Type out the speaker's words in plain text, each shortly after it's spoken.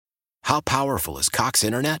How powerful is Cox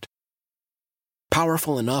Internet?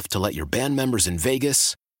 Powerful enough to let your band members in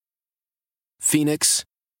Vegas, Phoenix,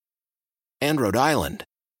 and Rhode Island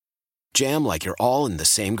jam like you're all in the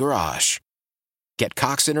same garage. Get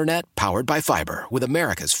Cox Internet powered by fiber with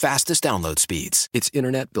America's fastest download speeds. It's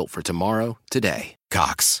internet built for tomorrow, today.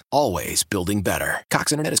 Cox, always building better.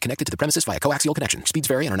 Cox Internet is connected to the premises via coaxial connection. Speeds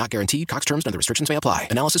vary and are not guaranteed. Cox terms and other restrictions may apply.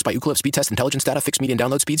 Analysis by Ookla Speed Test Intelligence Data. Fixed median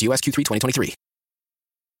download speeds. US Q3 2023.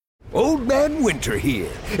 Old Man Winter here.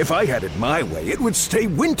 If I had it my way, it would stay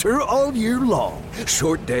winter all year long.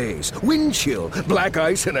 Short days, wind chill, black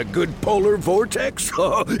ice, and a good polar vortex.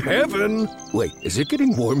 Oh, heaven! Wait, is it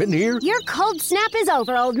getting warm in here? Your cold snap is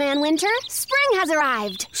over, Old Man Winter. Spring has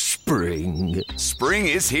arrived. Spring. Spring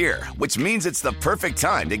is here, which means it's the perfect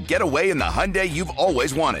time to get away in the Hyundai you've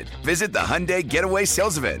always wanted. Visit the Hyundai Getaway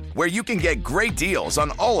Sales Event, where you can get great deals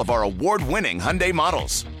on all of our award-winning Hyundai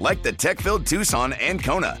models, like the tech-filled Tucson and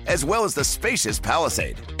Kona, as well as the spacious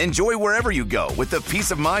Palisade. Enjoy wherever you go with the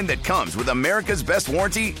peace of mind that comes with America's best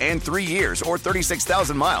warranty and 3 years or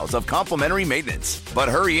 36,000 miles of complimentary maintenance. But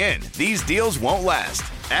hurry in, these deals won't last.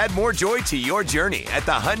 Add more joy to your journey at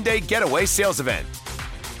the Hyundai Getaway Sales Event.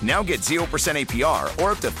 Now get 0% APR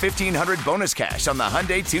or up to $1,500 bonus cash on the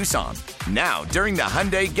Hyundai Tucson. Now, during the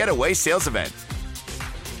Hyundai Getaway Sales Event.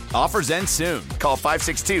 Offers end soon. Call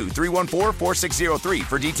 562-314-4603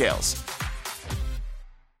 for details.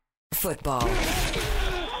 Football.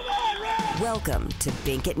 Welcome to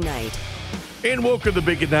Bink at Night. And welcome to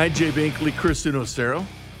Bink at Night. Jay Binkley, Chris Unocero.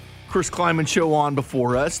 Chris Kleiman show on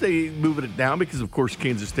before us. They moving it down because, of course,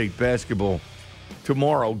 Kansas State basketball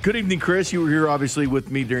tomorrow. Good evening, Chris. You were here, obviously,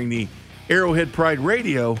 with me during the Arrowhead Pride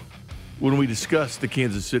Radio when we discussed the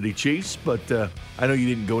Kansas City Chiefs. But I know you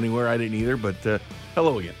didn't go anywhere. I didn't either. But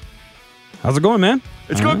hello again. How's it going, man?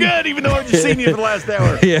 It's going good, even though I've just seen you for the last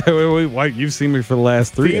hour. Yeah, you've seen me for the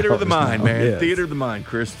last 3 hours. Theater of the mind, man. Yes. Theater of the mind,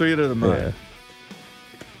 Chris. Theater of the mind. Yeah.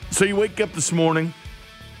 So you wake up this morning,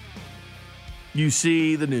 you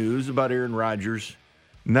see the news about Aaron Rodgers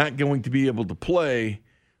not going to be able to play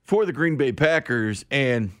for the Green Bay Packers,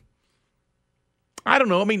 and I don't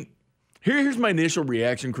know. I mean, here's my initial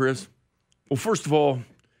reaction, Chris. Well, first of all,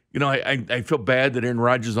 I feel bad that Aaron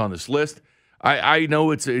Rodgers is on this list. I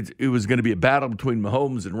know it was going to be a battle between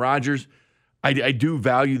Mahomes and Rodgers. I do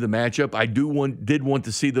value the matchup. I did want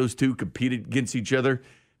to see those two compete against each other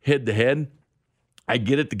head to head. I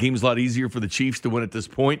get it. The game's a lot easier for the Chiefs to win at this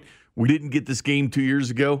point. We didn't get this game 2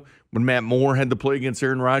 years ago when Matt Moore had to play against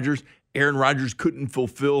Aaron Rodgers. Aaron Rodgers couldn't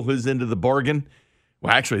fulfill his end of the bargain.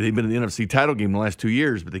 Well, actually, they've been in the NFC title game the last 2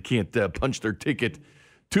 years, but they can't punch their ticket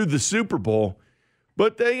to the Super Bowl.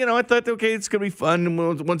 But, I thought, okay, it's going to be fun.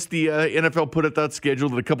 And once the NFL put out that schedule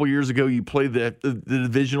that a couple years ago you played the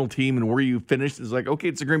divisional team and where you finished, it's like, okay,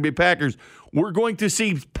 it's the Green Bay Packers. We're going to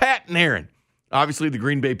see Pat and Aaron. Obviously, the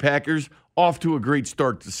Green Bay Packers off to a great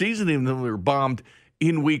start to the season, even though they were bombed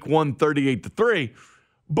in week 1, 38-3.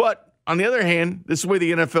 But on the other hand, this is the way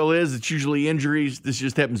the NFL is. It's usually injuries. This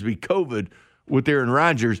just happens to be COVID with Aaron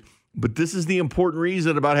Rodgers. But this is the important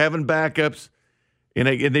reason about having backups. And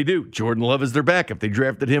they do. Jordan Love is their backup. They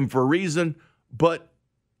drafted him for a reason. But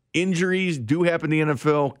injuries do happen in the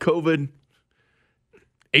NFL. COVID,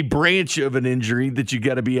 a branch of an injury that you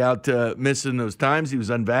got to be out missing those times. He was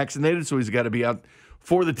unvaccinated, so he's got to be out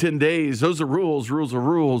for the 10 days. Those are rules. Rules are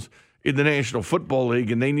rules in the National Football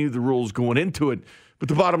League, and they knew the rules going into it. But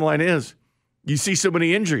the bottom line is, you see so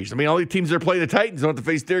many injuries. I mean, all the teams that are playing the Titans don't have to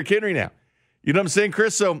face Derrick Henry now. You know what I'm saying,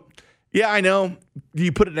 Chris? So, yeah, I know.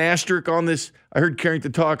 You put an asterisk on this. I heard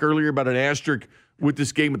Carrington talk earlier about an asterisk with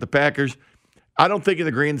this game with the Packers. I don't think in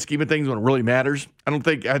the grand scheme of things when it really matters. I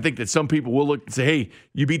think that some people will look and say, hey,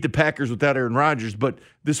 you beat the Packers without Aaron Rodgers, but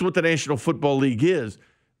this is what the National Football League is.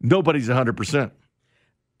 Nobody's 100%.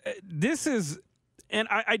 This is, and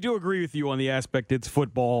I do agree with you on the aspect. It's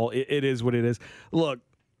football. It is what it is. Look,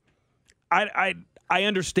 I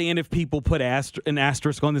understand if people put an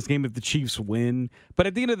asterisk on this game if the Chiefs win, but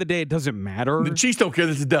at the end of the day, it doesn't matter. The Chiefs don't care.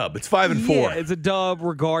 It's a dub. It's 5-4. Yeah, it's a dub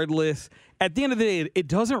regardless. At the end of the day, it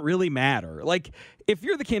doesn't really matter. Like, if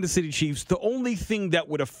you're the Kansas City Chiefs, the only thing that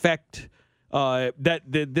would affect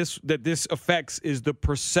this affects is the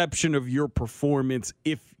perception of your performance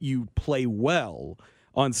if you play well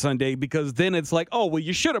on Sunday, because then it's like, oh, well,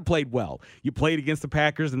 you should have played well. You played against the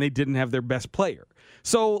Packers and they didn't have their best player.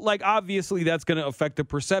 So, like, obviously that's going to affect the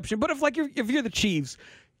perception. But if you're the Chiefs,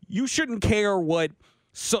 you shouldn't care what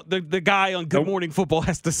so the guy on Good Morning Football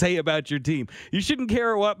has to say about your team. You shouldn't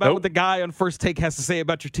care about what the guy on First Take has to say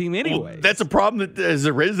about your team anyway. Well, that's a problem that is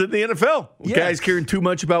in the NFL. Yes. Guys caring too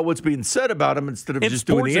much about what's being said about them instead of just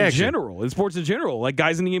doing the action. In sports in general. Like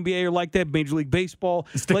guys in the NBA are like that, Major League Baseball.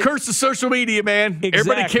 It's the curse of social media, man. Exactly.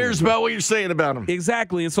 Everybody cares about what you're saying about them.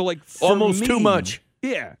 Exactly. And so like almost too much.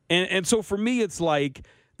 Yeah. And so for me, it's like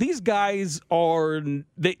these guys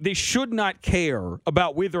they should not care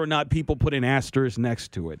about whether or not people put an asterisk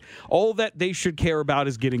next to it. All that they should care about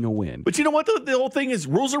is getting a win. But you know what? The whole thing is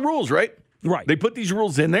rules are rules, right? Right. They put these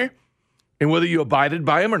rules in there, and whether you abided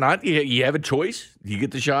by them or not, you have a choice. You get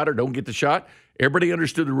the shot or don't get the shot. Everybody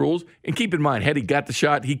understood the rules. And keep in mind, had he got the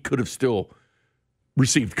shot, he could have still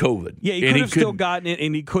received COVID. Yeah, he could have still gotten it,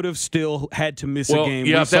 and he could have still had to miss a game.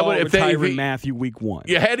 Yeah, we saw it with Tyrann Mathieu week 1.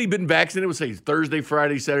 Yeah, had he been vaccinated, it would say Thursday,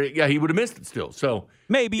 Friday, Saturday. Yeah, he would have missed it still. So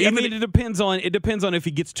maybe. It depends on if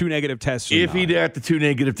he gets 2 negative tests or if he got the 2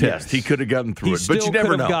 negative tests, he could have gotten through it. But you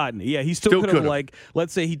never know. Gotten it. Yeah, he still could have, like,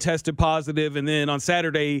 let's say he tested positive, and then on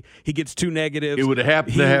Saturday he gets 2 negatives. It would have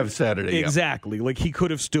happened to have Saturday. Exactly. Like, he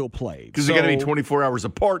could have still played. Because they got to be 24 hours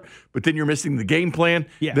apart, but then you're missing the game plan.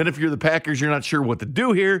 Yeah. Then if you're the Packers, you're not sure what to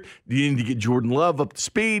do here. You need to get Jordan Love up to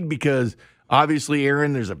speed because obviously,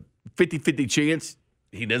 Aaron, there's a 50-50 chance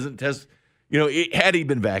he doesn't test. Had he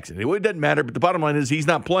been vaccinated, it doesn't matter. But the bottom line is he's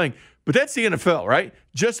not playing. But that's the NFL, right?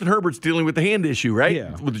 Justin Herbert's dealing with the hand issue, right?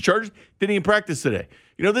 Yeah. With the Chargers, didn't even practice today.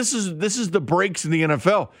 This is the breaks in the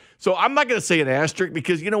NFL. So I'm not going to say an asterisk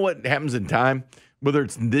because you know what happens in time, whether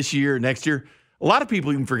it's this year or next year. A lot of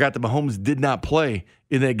people even forgot that Mahomes did not play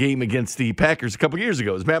in that game against the Packers a couple years ago.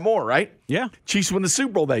 It was Matt Moore, right? Yeah. Chiefs won the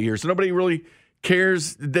Super Bowl that year, so nobody really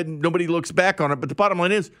cares. Then nobody looks back on it. But the bottom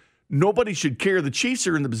line is nobody should care. The Chiefs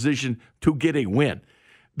are in the position to get a win.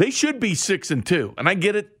 They should be 6-2, and I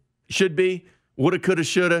get it. Should be. Woulda, coulda,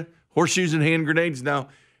 shoulda. Horseshoes and hand grenades. Now,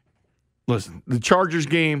 listen, the Chargers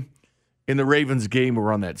game and the Ravens game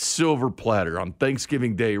were on that silver platter on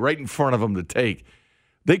Thanksgiving Day right in front of them to take.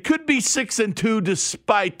 They could be 6-2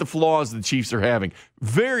 despite the flaws the Chiefs are having.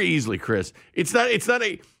 Very easily, Chris. It's not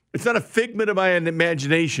a figment of my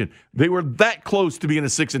imagination. They were that close to being a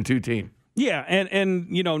 6-2 team. Yeah, and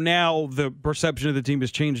now the perception of the team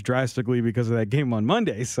has changed drastically because of that game on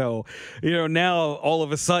Monday. So, now all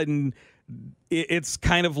of a sudden it's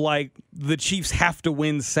kind of like the Chiefs have to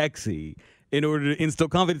win sexy in order to instill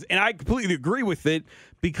confidence. And I completely agree with it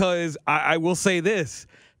because I will say this.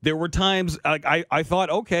 There were times I thought,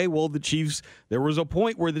 okay, well, the Chiefs, there was a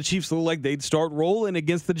point where the Chiefs looked like they'd start rolling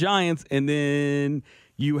against the Giants, and then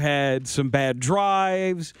you had some bad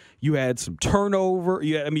drives, you had some turnover.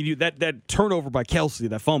 That turnover by Kelsey,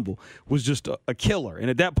 that fumble, was just a killer. And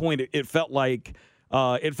at that point, it felt like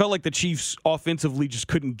the Chiefs offensively just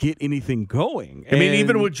couldn't get anything going.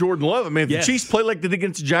 Even with Jordan Love, if the Chiefs play like they did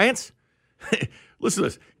against the Giants, listen to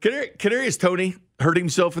this. Kadarius Toney hurt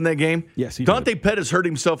himself in that game. Yes, he Dante did. Pettis hurt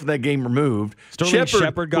himself in that game removed. Sterling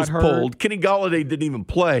Shepard got hurt. Pulled. Kenny Golladay didn't even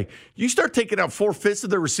play. You start taking out 4/5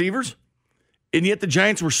 of their receivers, and yet the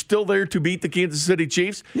Giants were still there to beat the Kansas City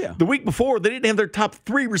Chiefs. Yeah. The week before, they didn't have their top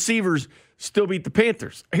 3 receivers still beat the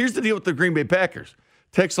Panthers. Here's the deal with the Green Bay Packers.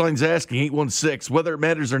 Text line's asking 816. Whether it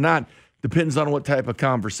matters or not depends on what type of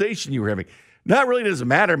conversation you were having. That really doesn't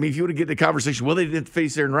matter. If you want to get the conversation, well, they didn't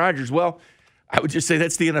face Aaron Rodgers. Well, I would just say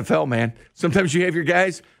that's the NFL, man. Sometimes you have your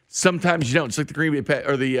guys, sometimes you don't. It's like the Green Bay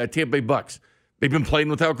or the Tampa Bay Bucks. They've been playing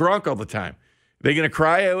without Gronk all the time. They going to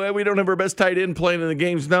cry? Oh, we don't have our best tight end playing in the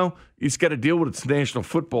games. No, you just got to deal with it. It's the National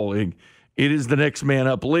Football League. It is the next man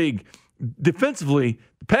up league. Defensively,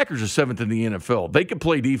 the Packers are 7th in the NFL. They can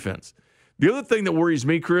play defense. The other thing that worries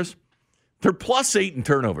me, Chris, they're +8 in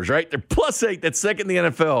turnovers, right? They're +8. That's second in the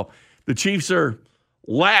NFL. The Chiefs are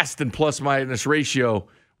last in plus-minus ratio,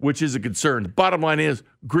 which is a concern. The bottom line is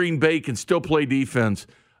Green Bay can still play defense.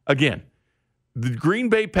 Again, the Green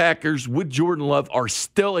Bay Packers with Jordan Love are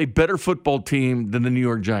still a better football team than the New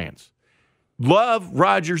York Giants. Love,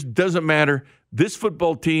 Rodgers, doesn't matter. This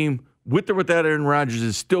football team, with or without Aaron Rodgers,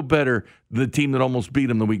 is still better than the team that almost beat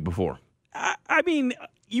them the week before.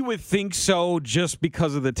 You would think so just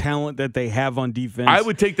because of the talent that they have on defense. I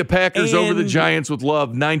would take the Packers over the Giants with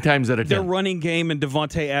Love 9 times out of 10. Their running game and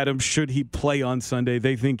Devontae Adams, should he play on Sunday,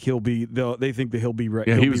 they think he'll be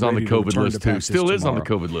ready. Yeah, he was on the COVID list too. Still is on the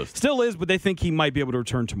COVID list. Still is, but they think he might be able to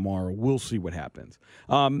return tomorrow. We'll see what happens.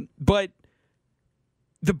 But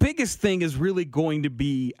the biggest thing is really going to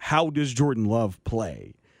be, how does Jordan Love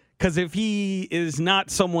play? Because if he is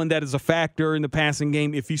not someone that is a factor in the passing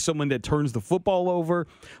game, if he's someone that turns the football over,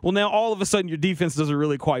 well, now all of a sudden your defense doesn't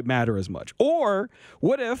really quite matter as much. Or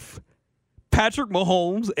what if Patrick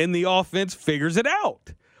Mahomes and the offense figures it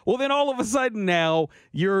out? Well, then all of a sudden now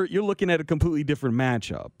you're looking at a completely different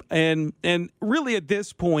matchup. And really at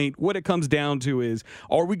this point, what it comes down to is,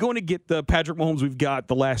 are we going to get the Patrick Mahomes we've got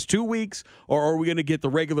the last 2 weeks, or are we going to get the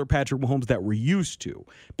regular Patrick Mahomes that we're used to?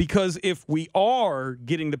 Because if we are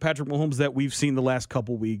getting the Patrick Mahomes that we've seen the last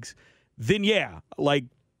couple weeks, then yeah, like,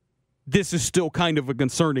 this is still kind of a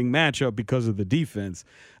concerning matchup because of the defense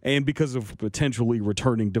and because of potentially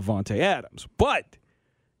returning Devontae Adams. But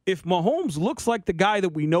if Mahomes looks like the guy that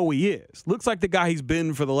we know he is, looks like the guy he's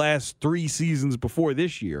been for the last 3 seasons before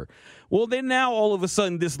this year, well, then now all of a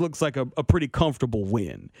sudden this looks like a pretty comfortable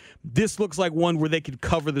win. This looks like one where they could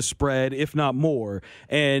cover the spread, if not more.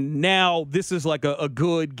 And now this is like a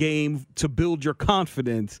good game to build your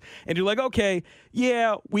confidence. And you're like, okay,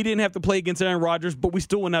 yeah, we didn't have to play against Aaron Rodgers, but we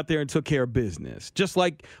still went out there and took care of business. Just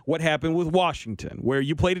like what happened with Washington, where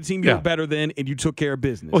you played a team you were better than and you took care of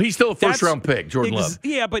business. Well, he's still a first-round pick, Jordan Love.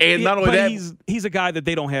 Yeah, but, and not only that, he's a guy that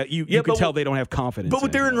they don't have. You can tell they don't have confidence. But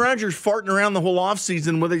with Aaron Rodgers farting around the whole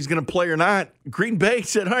offseason, whether he's going to play or not, Green Bay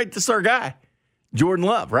said, all right, this is our guy. Jordan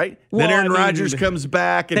Love, right? Well, then Aaron Rodgers comes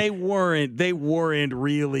back. And they weren't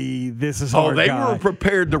really, this is our guy. Oh, they were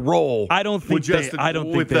prepared to roll. I don't think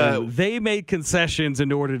they made concessions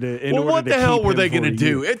in order to what the hell were they going to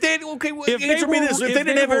do? Answer me this. If they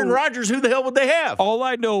didn't have Aaron Rodgers, who the hell would they have? All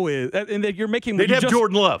I know is, and that you're making... They'd have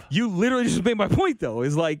Jordan Love. You literally just made my point, though,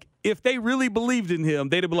 is like, if they really believed in him,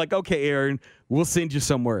 they'd have been like, okay, Aaron, we'll send you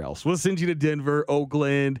somewhere else. We'll send you to Denver,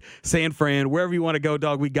 Oakland, San Fran, wherever you want to go,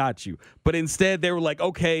 dog, we got you. But instead, they were like,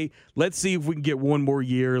 okay, let's see if we can get one more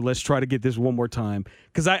year. Let's try to get this one more time.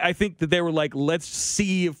 Because I think that they were like, let's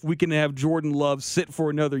see if we can have Jordan Love sit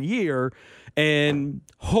for another year, and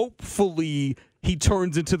hopefully he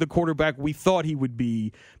turns into the quarterback we thought he would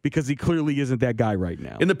be, because he clearly isn't that guy right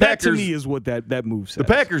now. And the Packers, that, to me, is what that move says. The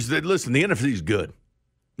Packers, listen, the NFC is good.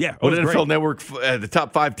 Yeah, on NFL great. Network, the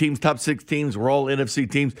top 5 teams, top 6 teams were all NFC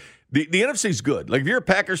teams. The NFC is good. Like, if you're a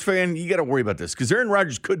Packers fan, you got to worry about this, because Aaron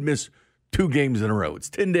Rodgers could miss 2 games in a row. It's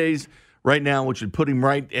 10 days right now, which would put him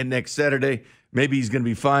right in next Saturday. Maybe he's going to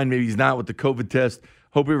be fine. Maybe he's not with the COVID test.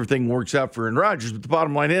 Hope everything works out for Aaron Rodgers. But the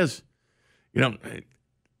bottom line is,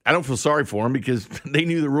 I don't feel sorry for him, because they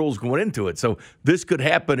knew the rules going into it. So this could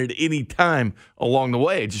happen at any time along the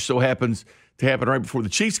way. It just so happens to happen right before the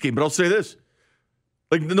Chiefs game. But I'll say this.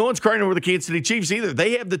 Like, no one's crying over the Kansas City Chiefs either.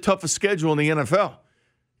 They have the toughest schedule in the NFL.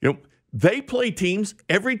 They play teams.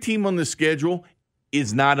 Every team on the schedule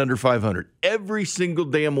is not under 500. Every single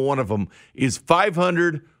damn one of them is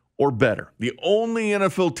 500 or better. The only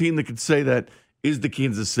NFL team that could say that is the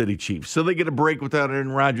Kansas City Chiefs. So they get a break without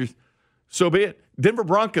Aaron Rodgers. So be it. Denver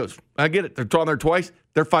Broncos, I get it. They're on there twice.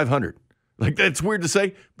 They're 500. Like, that's weird to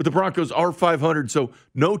say, but the Broncos are 500. So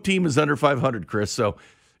no team is under 500, Chris. So,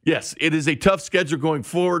 yes, it is a tough schedule going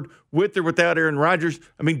forward with or without Aaron Rodgers.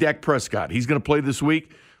 I mean, Dak Prescott, he's going to play this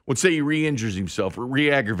week. Let's say he re-injures himself or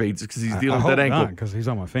re-aggravates because he's dealing with that ankle. Because he's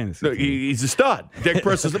on my fantasy team. He's a stud. Dak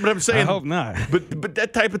Prescott. But I'm saying, I hope not. But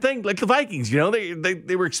that type of thing, like the Vikings,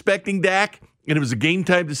 they were expecting Dak, and it was a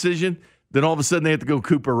game-time decision. Then all of a sudden they have to go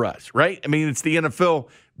Cooper Rush, right? I mean, it's the NFL.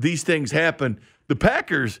 These things happen. The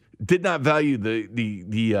Packers did not value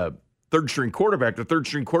the third-string quarterback. The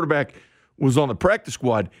third-string quarterback was on the practice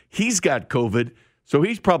squad. He's got COVID, so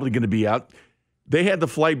he's probably going to be out. They had to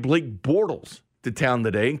fly Blake Bortles to town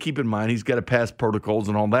today, and keep in mind he's got to pass protocols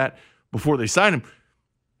and all that before they sign him.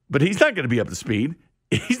 But he's not going to be up to speed.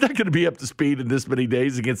 He's not going to be up to speed in this many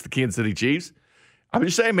days against the Kansas City Chiefs. I'm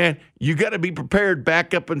just saying, man, you got to be prepared,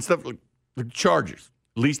 backup and stuff like the Chargers.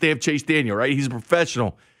 At least they have Chase Daniel, right? He's a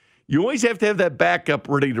professional. You always have to have that backup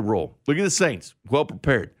ready to roll. Look at the Saints, well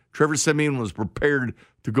prepared. Trevor Siemian was prepared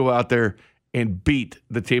to go out there and beat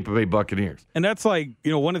the Tampa Bay Buccaneers. And that's like,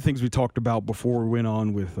 one of the things we talked about before we went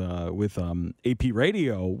on with AP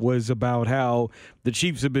Radio was about how the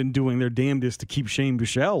Chiefs have been doing their damnedest to keep Shane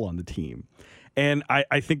Buechele on the team. And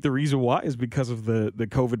I think the reason why is because of the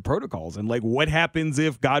COVID protocols. And, like, what happens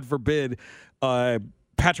if, God forbid,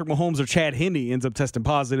 Patrick Mahomes or Chad Henne ends up testing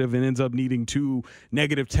positive and ends up needing 2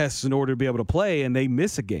 negative tests in order to be able to play, and they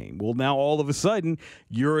miss a game? Well, now all of a sudden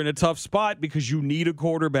you're in a tough spot because you need a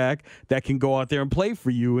quarterback that can go out there and play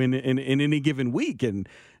for you in any given week. And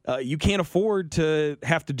you can't afford to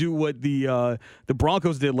have to do what the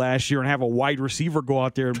Broncos did last year and have a wide receiver go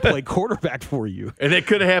out there and play quarterback for you. And that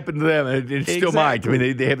could have happened to them. It still might. I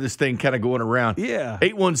mean, they have this thing kind of going around. Yeah.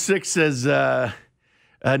 816 says...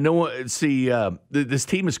 no one. See, this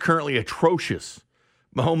team is currently atrocious.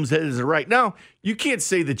 Mahomes is right. Now, you can't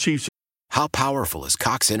say the Chiefs. How powerful is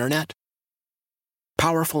Cox Internet?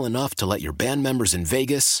 Powerful enough to let your band members in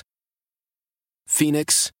Vegas,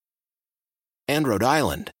 Phoenix, and Rhode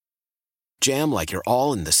Island Jam like you're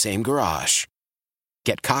all in the same garage.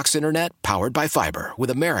 Get Cox Internet powered by fiber with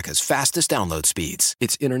America's fastest download speeds.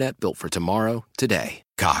 It's internet built for tomorrow, today.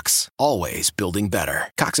 Cox, always building better.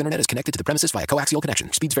 Cox Internet is connected to the premises via coaxial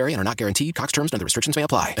connection. Speeds vary and are not guaranteed. Cox terms and other restrictions may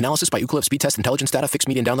apply. Analysis by Ookla Speed Test Intelligence Data. Fixed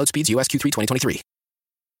median download speeds. US Q3 2023.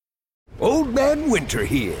 Old Man Winter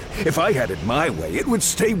here. If I had it my way, it would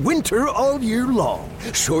stay winter all year long.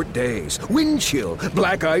 Short days, wind chill,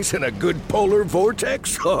 black ice, and a good polar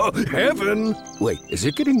vortex. Oh, heaven. Wait, is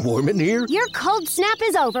it getting warm in here? Your cold snap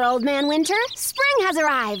is over, Old Man Winter. Spring has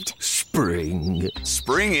arrived. Spring.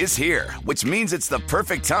 Spring is here, which means it's the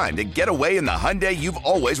perfect time to get away in the Hyundai you've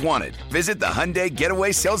always wanted. Visit the Hyundai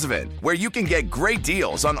Getaway Sales Event, where you can get great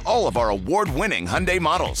deals on all of our award-winning Hyundai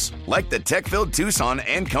models, like the tech-filled Tucson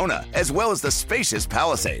and Kona, as well as the spacious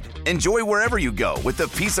Palisade. Enjoy wherever you go with the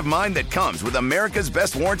peace of mind that comes with America's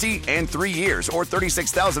best warranty and 3 years or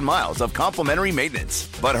 36,000 miles of complimentary maintenance.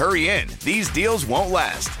 But hurry in, these deals won't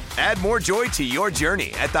last. Add more joy to your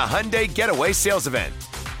journey at the Hyundai Getaway Sales Event.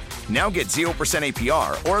 Now get 0%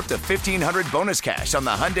 APR or up to $1,500 bonus cash on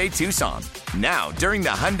the Hyundai Tucson. Now, during the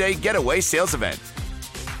Hyundai Getaway Sales Event.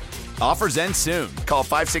 Offers end soon. Call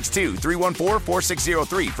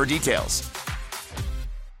 562-314-4603 for details.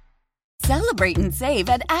 Celebrate and save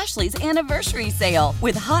at Ashley's Anniversary Sale.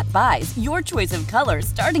 With Hot Buys, your choice of colors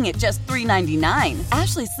starting at just $3.99.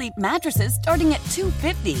 Ashley Sleep mattresses starting at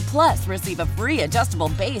 $2.50. Plus, receive a free adjustable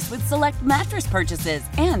base with select mattress purchases.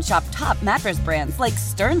 And shop top mattress brands like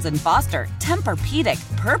Stearns & Foster,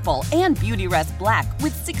 Tempur-Pedic, Purple, and Beautyrest Black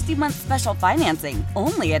with 60-month special financing.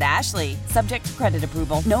 Only at Ashley. Subject to credit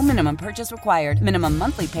approval. No minimum purchase required. Minimum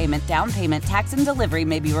monthly payment, down payment, tax, and delivery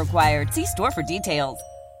may be required. See store for details.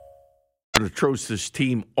 An atrocious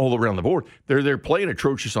team all around the board. They're playing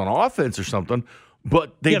atrocious on offense or something,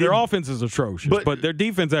 but their offense is atrocious, but their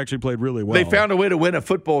defense actually played really well. They found a way to win a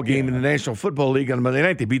football game in the National Football League on Monday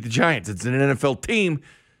night. They beat the Giants. It's an NFL team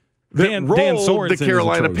that rolled the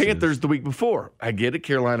Carolina Panthers the week before. I get it,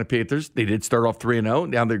 Carolina Panthers. They did start off 3-0.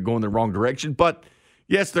 Now they're going the wrong direction. But,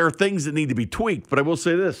 yes, there are things that need to be tweaked. But I will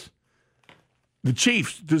say this. The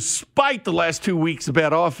Chiefs, despite the last 2 weeks of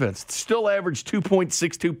bad offense, still averaged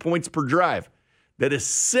 2.62 points per drive. That is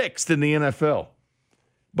sixth in the NFL.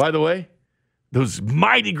 By the way, those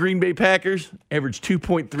mighty Green Bay Packers averaged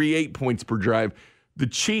 2.38 points per drive. The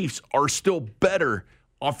Chiefs are still better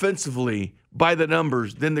offensively by the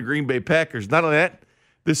numbers than the Green Bay Packers. Not only that,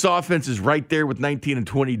 this offense is right there with 19 and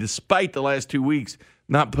 20, despite the last 2 weeks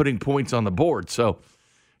not putting points on the board. So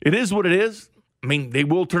it is what it is. I mean, they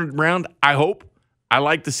will turn it around, I hope. I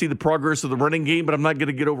like to see the progress of the running game, but I'm not going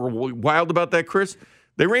to get over wild about that, Chris.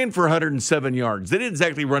 They ran for 107 yards. They didn't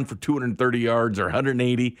exactly run for 230 yards or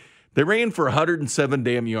 180. They ran for 107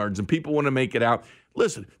 damn yards, and people want to make it out.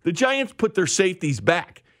 Listen, the Giants put their safeties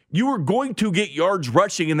back. You were going to get yards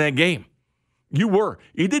rushing in that game. You were.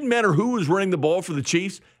 It didn't matter who was running the ball for the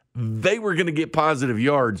Chiefs. They were going to get positive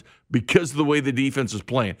yards because of the way the defense was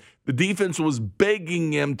playing. The defense was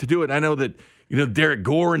begging them to do it. I know that, Derek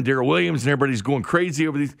Gore and Darrell Williams and everybody's going crazy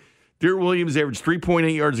over these. Darrell Williams averaged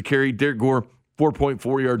 3.8 yards a carry. Derek Gore,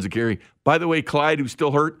 4.4 yards a carry. By the way, Clyde, who's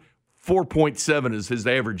still hurt, 4.7 is his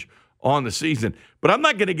average on the season. But I'm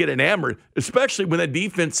not going to get enamored, especially when that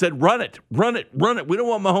defense said, run it, run it, run it. We don't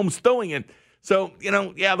want Mahomes throwing it. So,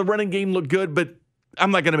 the running game looked good, but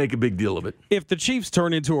I'm not going to make a big deal of it. If the Chiefs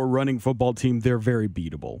turn into a running football team, they're very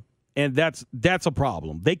beatable. And that's a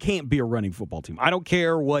problem. They can't be a running football team. I don't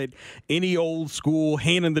care what any old school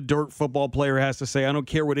hand in the dirt football player has to say. I don't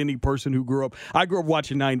care what any person who grew up. I grew up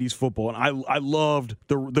watching 90s football, and I loved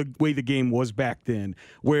the way the game was back then,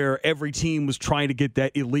 where every team was trying to get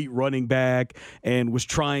that elite running back and was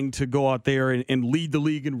trying to go out there and lead the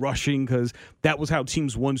league in rushing, because that was how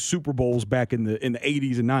teams won Super Bowls back in the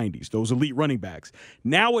 80s and 90s, those elite running backs.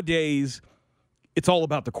 Nowadays, it's all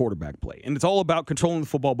about the quarterback play, and it's all about controlling the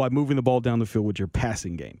football by moving the ball down the field with your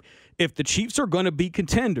passing game. If the Chiefs are going to be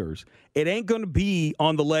contenders, it ain't going to be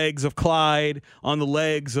on the legs of Clyde, on the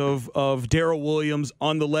legs of Darrell Williams,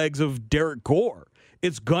 on the legs of Derek Gore.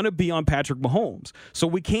 It's going to be on Patrick Mahomes. So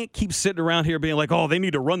we can't keep sitting around here being like, oh, they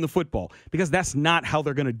need to run the football, because that's not how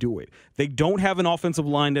they're going to do it. They don't have an offensive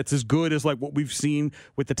line that's as good as like what we've seen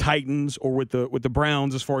with the Titans or with the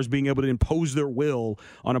Browns as far as being able to impose their will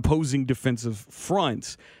on opposing defensive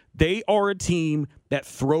fronts. They are a team that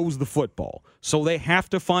throws the football. So they have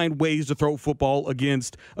to find ways to throw football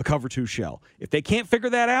against a cover two shell. If they can't figure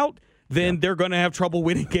that out, then they're going to have trouble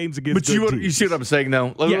winning games against good teams. You see what I'm saying,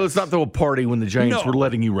 though? Yes. Let's not throw a party when the Giants were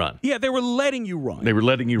letting you run. Yeah, they were letting you run.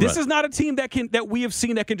 This is not a team that we have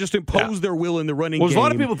seen that can just impose their will in the running game. Well, a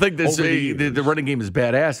lot of people think the running game is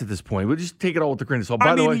badass at this point. We'll just take it all with the grain of salt.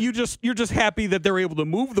 By the way, you're just happy that they're able to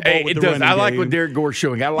move the ball with the running game. I like what Derek Gore's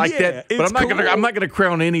showing. I like that. But I'm not going to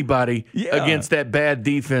crown anybody against that bad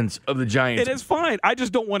defense of the Giants. It is fine. I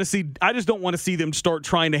just don't want to see them start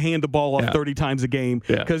trying to hand the ball off 30 times a game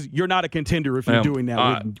because you're not a contender if you're doing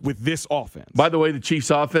that with this offense. By the way, the Chiefs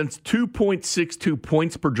offense, 2.62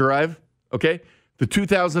 points per drive, okay? The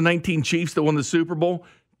 2019 Chiefs that won the Super Bowl,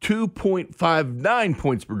 2.59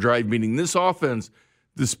 points per drive, meaning this offense,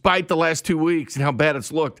 despite the last 2 weeks and how bad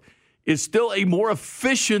it's looked, is still a more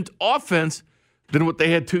efficient offense than what they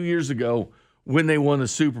had 2 years ago when they won the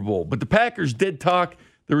Super Bowl. But the Packers did talk.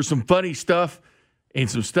 There was some funny stuff and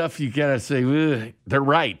some stuff you got to say, they're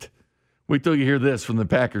right. Wait till you hear this from the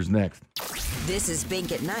Packers next. This is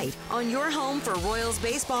Bink at Night on your home for Royals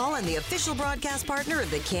baseball and the official broadcast partner of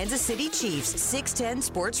the Kansas City Chiefs, 610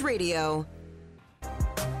 Sports Radio.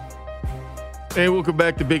 Hey, welcome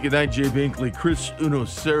back to Bink at Night. Jay Binkley, Chris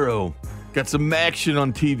Unocero. Got some action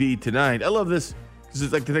on TV tonight. I love this because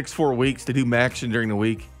it's like the next 4 weeks they do action during the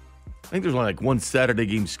week. I think there's only like one Saturday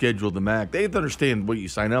game scheduled in the MAC. They have to understand what you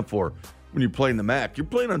sign up for when you're playing the MAC. You're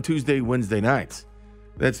playing on Tuesday, Wednesday nights.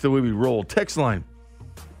 That's the way we roll. Text line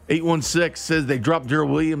 816 says they dropped Darrell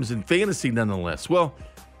Williams in fantasy nonetheless. Well,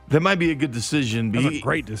 that might be a good decision. That's a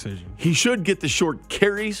great decision. He should get the short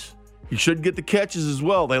carries. He should get the catches as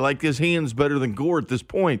well. They like his hands better than Gore at this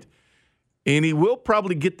point. And he will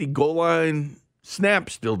probably get the goal line snap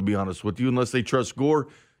still, to be honest with you, unless they trust Gore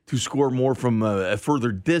to score more from a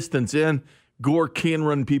further distance in. Gore can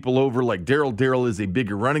run people over like Darrell. Darrell is a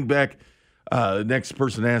bigger running back. Next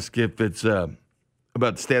person asked if it's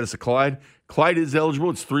about the status of Clyde. Clyde is eligible.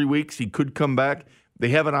 It's 3 weeks. He could come back. They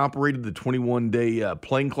haven't operated the 21-day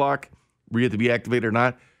playing clock where you have to be activated or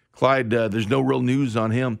not. Clyde, there's no real news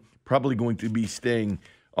on him. Probably going to be staying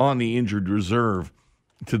on the injured reserve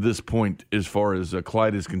to this point as far as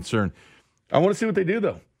Clyde is concerned. I want to see what they do,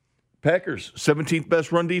 though. Packers, 17th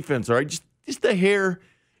best run defense. All right, just a hair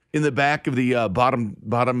in the back of the bottom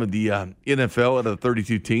of the NFL out of the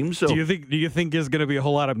 32 teams. So, do you think there's going to be a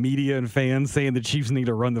whole lot of media and fans saying the Chiefs need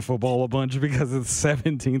to run the football a bunch because it's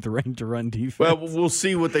 17th ranked to run defense? Well, we'll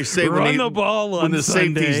see what they say when the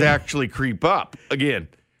safeties actually creep up again.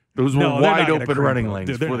 Those were wide open running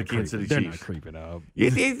lanes for the Kansas City Chiefs. They're not creeping up. You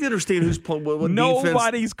understand who's playing what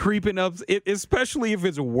Nobody's creeping up, especially if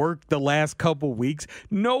it's worked the last couple weeks.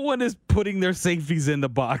 No one is putting their safeties in the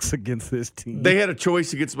box against this team. They had a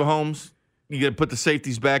choice against Mahomes. You got to put the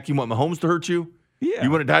safeties back. You want Mahomes to hurt you? Yeah.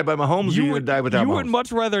 You want to die by Mahomes or you want to die without Mahomes? You would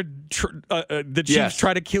much rather the Chiefs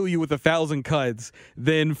try to kill you with 1,000 cuts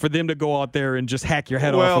than for them to go out there and just hack your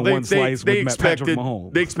head off in one slice with Patrick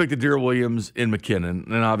Mahomes. They expected Darrell Williams and McKinnon,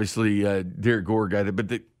 and obviously Derek Gore got it, but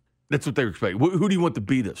that's what they were expecting. Who do you want to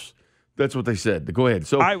beat us? That's what they said. Go ahead.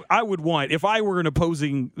 So I would want, if I were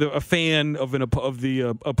a fan of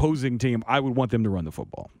the opposing team, I would want them to run the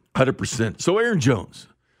football. 100%. So Aaron Jones,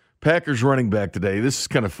 Packers running back today. This is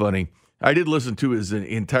kind of funny. I did listen to his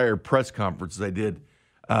entire press conference. I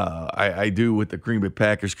do with the Green Bay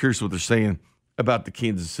Packers. Curious what they're saying about the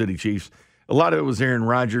Kansas City Chiefs. A lot of it was Aaron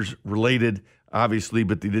Rodgers related, obviously,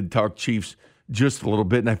 but they did talk Chiefs just a little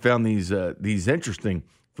bit. And I found these interesting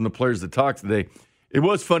from the players that talked today. It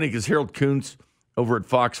was funny because Harold Kuntz over at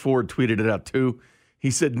Fox 4 tweeted it out too.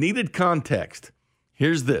 He said, "Needed context.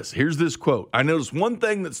 Here's this quote. I noticed one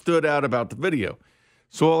thing that stood out about the video.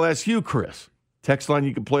 So I'll ask you, Chris. Text line,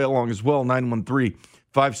 you can play along as well,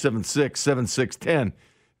 913-576-7610.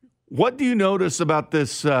 What do you notice about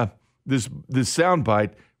this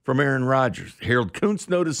soundbite from Aaron Rodgers? Harold Kuntz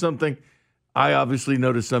noticed something. I obviously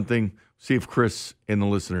noticed something. See if Chris and the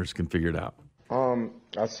listeners can figure it out. I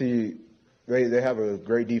see they have a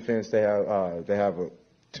great defense. They have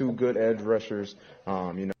two good edge rushers.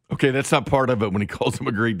 Okay, that's not part of it when he calls them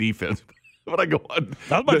a great defense. But I go on.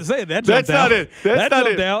 I was about to say that's not it. That's not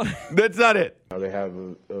it. That's not it. They have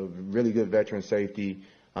a really good veteran safety.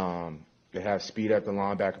 They have speed at the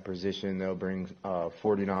linebacker position. They'll bring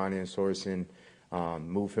 49 in Sorensen,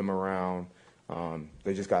 move him around.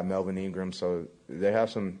 They just got Melvin Ingram, so they have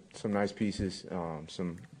some nice pieces,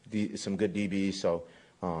 some good DBs. So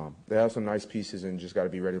they have some nice pieces, and just got to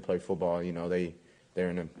be ready to play football. You know, they're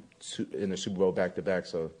in the Super Bowl back-to-back,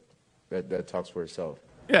 so that talks for itself.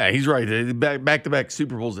 Yeah, he's right. Back-to-back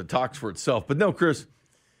Super Bowls, it talks for itself. But no, Chris,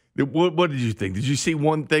 what did you think? Did you see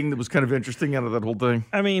one thing that was kind of interesting out of that whole thing?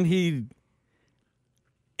 I mean,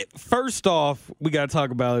 First off, we got to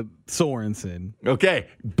talk about Sorensen. Okay,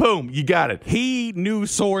 boom, you got it. He knew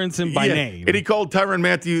Sorensen by name. And he called Tyrann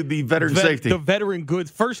Mathieu the veteran safety. The veteran goods.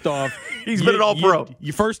 First off, he's been an all-pro.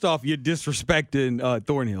 First off, you're disrespecting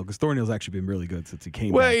Thornhill because Thornhill's actually been really good since he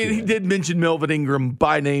came back. Well, he did mention Melvin Ingram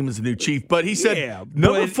by name as the new chief, but he said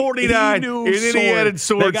number 49, and then he added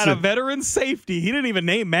Sorensen. They got a veteran safety. He didn't even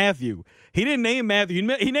name Matthew. He didn't name Matthew.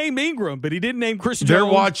 He named Ingram, but he didn't name Chris Jones. They're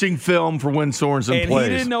watching film for when Sorensen plays.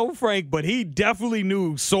 He didn't know Frank, but he definitely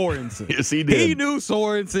knew Sorensen. Yes, he did. He knew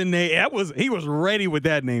Sorensen. He was ready with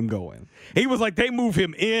that name going. He was like, they move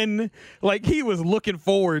him in. Like, he was looking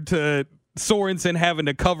forward to Sorensen having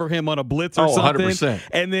to cover him on a blitz or something. 100%.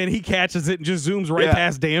 And then he catches it and just zooms right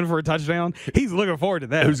past Dan for a touchdown. He's looking forward to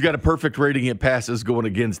that. Who's got a perfect rating at passes going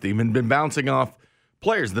against him and been bouncing off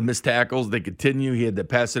players, the missed tackles, they continue. He had the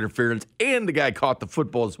pass interference, and the guy caught the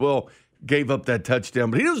football as well, gave up that touchdown.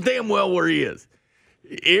 But he knows damn well where he is.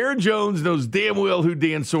 Aaron Jones knows damn well who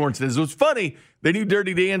Dan Sorensen is. It was funny. They knew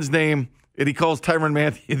Dirty Dan's name, and he calls Tyrann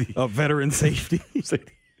Mathieu a veteran safety.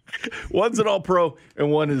 One's an all-pro,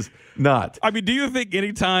 and one is not. I mean, do you think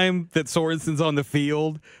any time that Sorensen's on the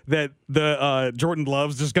field that the Jordan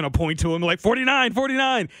Love's just going to point to him like 49,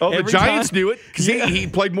 49? Oh, the Giants knew it because he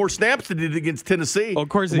played more snaps than he did against Tennessee. Of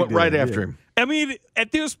course he went did, right after him. I mean,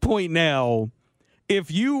 at this point now,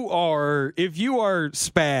 if you are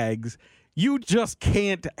Spags, you just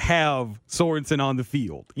can't have Sorensen on the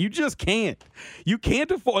field. You just can't. You can't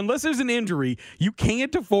afford, unless there's an injury, you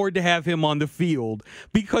can't afford to have him on the field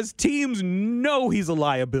because teams know he's a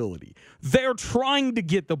liability. They're trying to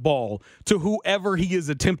get the ball to whoever he is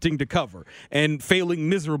attempting to cover and failing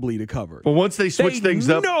miserably to cover. Well, once they switch things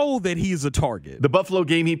up, they know that he's a target. The Buffalo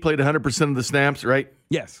game, he played 100% of the snaps, right?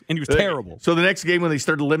 Yes, and he was terrible. So the next game when they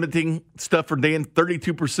started limiting stuff for Dan,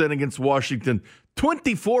 32% against Washington,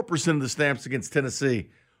 24% of the snaps against Tennessee.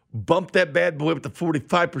 Bumped that bad boy up to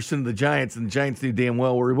 45% of the Giants, and the Giants knew damn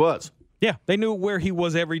well where he was. Yeah, they knew where he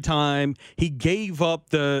was every time. He gave up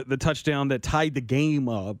the touchdown that tied the game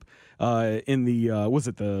up in the was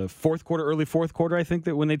it the fourth quarter, early fourth quarter, I think,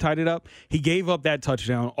 that when they tied it up. He gave up that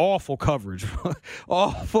touchdown. Awful coverage.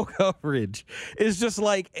 Awful coverage. It's just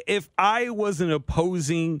like if I was an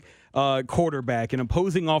opposing quarterback, an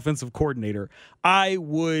opposing offensive coordinator, I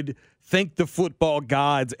would thank the football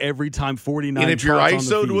gods every time 49. And if you're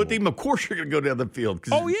ISO'd with him, of course you're going to go down the field.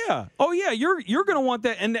 Oh yeah, you're going to want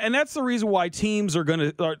that, and that's the reason why teams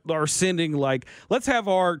are sending, like, let's have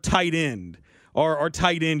our tight end. Our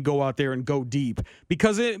tight end go out there and go deep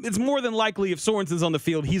because it's more than likely if Sorensen's on the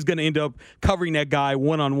field, he's going to end up covering that guy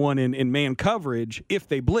one-on-one in man coverage if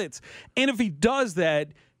they blitz. And if he does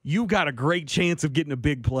that, you got a great chance of getting a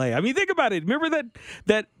big play. I mean, think about it. Remember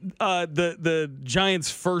that the Giants'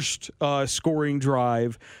 first scoring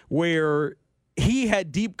drive where he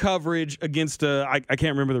had deep coverage against I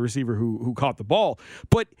can't remember the receiver who caught the ball,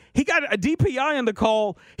 but he got a DPI on the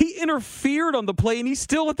call. He interfered on the play, and he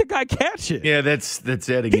still let the guy catch it. Yeah, that's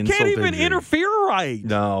adding insult. He can't even interfere right.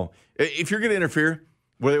 No. If you're going to interfere,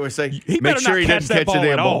 what do they always say? Make sure he doesn't catch the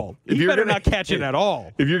damn ball. He better not catch it at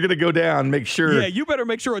all. If you're going to go down, make sure. Yeah, you better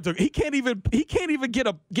make sure it's. He can't even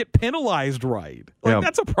get penalized right. Like,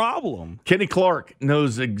 that's a problem. Kenny Clark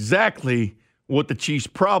knows exactly what the Chiefs'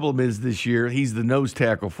 problem is this year. He's the nose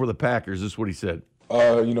tackle for the Packers. This is what he said.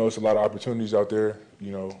 It's a lot of opportunities out there.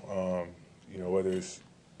 Whether it's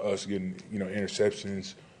us getting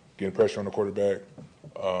interceptions, getting pressure on the quarterback.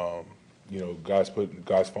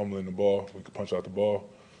 Guys fumbling the ball. We can punch out the ball.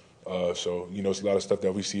 It's a lot of stuff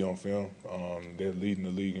that we see on film. They're leading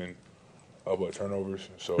the league in turnovers.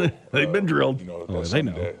 So they've been drilled. That's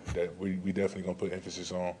something that we definitely gonna put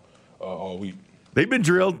emphasis on all week. They've been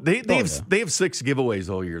drilled. They have 6 giveaways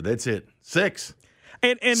all year. That's it. 6.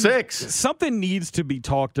 And 6. Something needs to be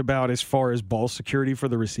talked about as far as ball security for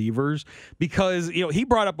the receivers, because he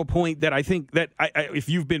brought up a point that I think that if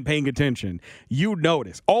you've been paying attention, you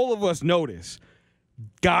notice. All of us notice.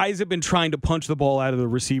 Guys have been trying to punch the ball out of the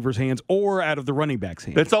receiver's hands or out of the running back's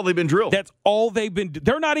hands. That's all they've been drilled. That's all they've been.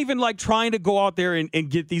 They're not even like trying to go out there and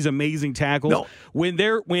get these amazing tackles. No. When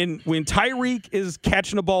Tyreek is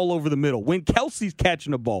catching a ball over the middle, when Kelsey's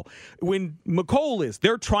catching a ball, when McCole is,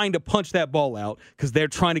 they're trying to punch that ball out because they're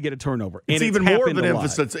trying to get a turnover. And it's even more of an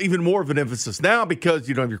emphasis. It's even more of an emphasis now because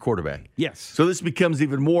you don't have your quarterback. Yes. So this becomes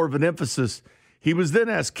even more of an emphasis. He was then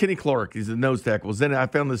asked, Kenny Clark, he's the nose tackle. Then I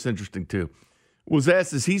found this interesting too. Was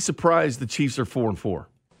asked, is he surprised the Chiefs are 4-4?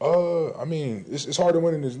 It's hard to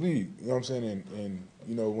win in this league. You know what I'm saying? And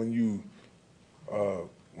when you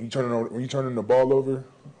turning the ball over,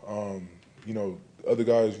 other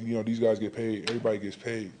guys, these guys get paid. Everybody gets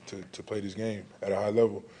paid to play this game at a high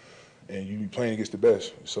level. and you be playing against the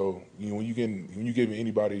best. So when you give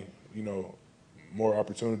anybody more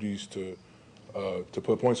opportunities to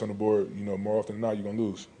put points on the board, more often than not you're gonna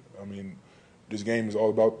lose. I mean, this game is all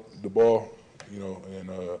about the ball,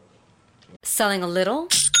 and selling a little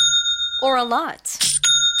or a lot.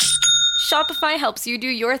 Shopify helps you do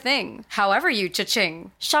your thing, however you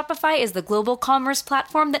cha-ching. Shopify is the global commerce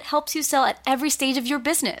platform that helps you sell at every stage of your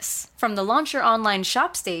business. From the launch your online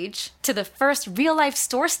shop stage, to the first real-life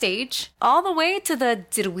store stage, all the way to the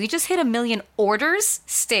did we just hit 1 million orders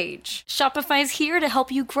stage. Shopify's here to help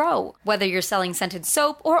you grow. Whether you're selling scented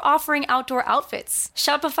soap or offering outdoor outfits,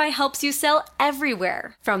 Shopify helps you sell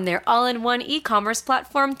everywhere. From their all-in-one e-commerce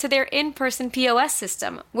platform to their in-person POS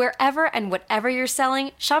system, wherever and whatever you're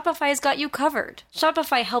selling, Shopify's got you covered.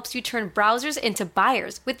 Shopify helps you turn browsers into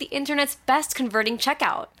buyers with the internet's best converting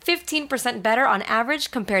checkout. 15% better on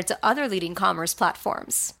average compared to other leading commerce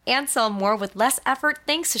platforms. And sell more with less effort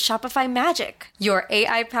thanks to Shopify Magic, your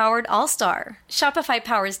AI-powered all-star. Shopify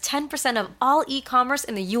powers 10% of all e-commerce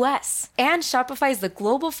in the US. And Shopify is the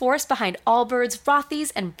global force behind Allbirds,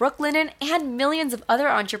 Rothy's, and Brooklinen, and millions of other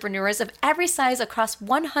entrepreneurs of every size across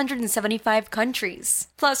 175 countries.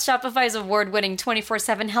 Plus, Shopify's award-winning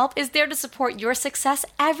 24/7 help is there to support your success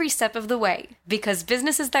every step of the way. Because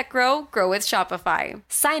businesses that grow with Shopify.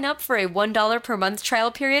 Sign up for a $1 per month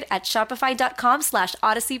trial period at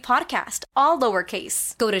shopify.com/Odyssey Podcast, all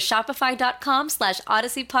lowercase. Go to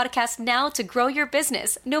shopify.com/Odyssey Podcast now to grow your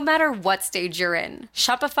business, no matter what stage you're in.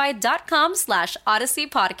 Shopify.com/Odyssey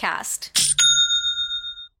Podcast.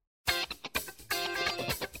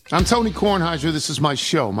 I'm Tony Kornheiser. This is my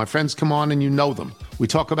show. My friends come on and you know them. We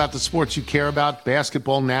talk about the sports you care about,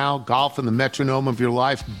 basketball now, golf, and the metronome of your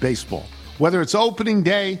life, baseball. Whether it's opening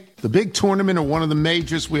day, the big tournament, or one of the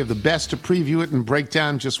majors, we have the best to preview it and break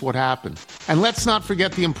down just what happened. And let's not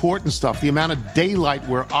forget the important stuff, the amount of daylight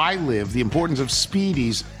where I live, the importance of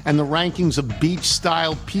Speedies, and the rankings of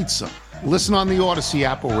beach-style pizza. Listen on the Odyssey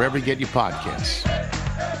app or wherever you get your podcasts.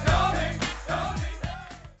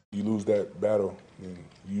 you lose that battle, and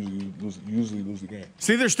you usually lose the game.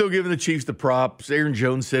 See, they're still giving the Chiefs the props. Aaron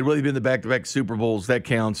Jones said, well, they've been in the back-to-back Super Bowls. That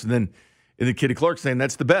counts. And then Kenny Clark saying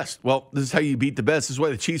that's the best. Well, this is how you beat the best. This is why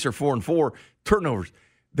the Chiefs are 4-4. Turnovers.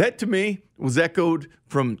 That, to me, was echoed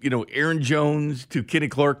from, Aaron Jones to Kenny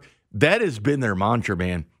Clark. That has been their mantra,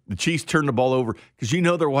 man. The Chiefs turn the ball over because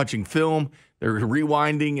they're watching film. They're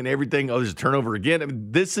rewinding and everything. Oh, there's a turnover again. I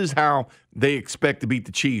mean, this is how they expect to beat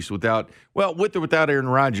the Chiefs with or without Aaron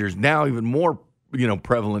Rodgers. Now even more,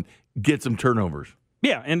 prevalent, get some turnovers.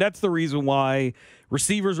 Yeah, and that's the reason why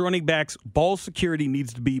receivers, running backs, ball security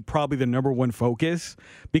needs to be probably the number one focus,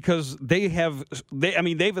 because they've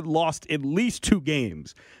lost at least 2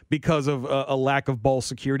 games because of a lack of ball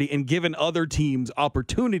security and given other teams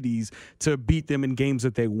opportunities to beat them in games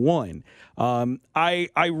that they won.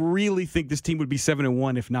 I really think this team would be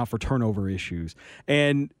 7-1 if not for turnover issues,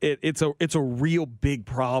 and it's a real big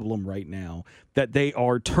problem right now that they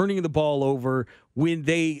are turning the ball over when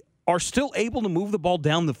they are still able to move the ball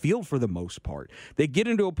down the field for the most part. They get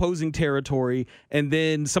into opposing territory, and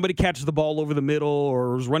then somebody catches the ball over the middle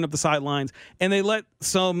or run up the sidelines, and they let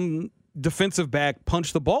some defensive back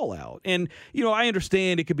punch the ball out. And, I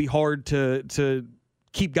understand it could be hard to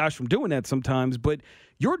keep guys from doing that sometimes, but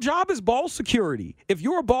your job is ball security. If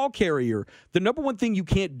you're a ball carrier, the number one thing you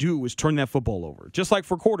can't do is turn that football over. Just like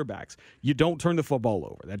for quarterbacks, you don't turn the football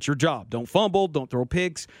over. That's your job. Don't fumble, don't throw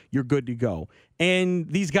picks. You're good to go.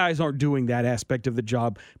 And these guys aren't doing that aspect of the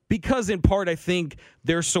job because, in part, I think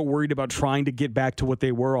they're so worried about trying to get back to what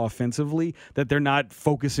they were offensively that they're not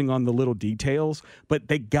focusing on the little details. But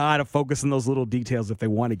they got to focus on those little details if they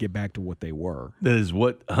want to get back to what they were. That is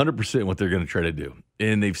 100% what they're going to try to do.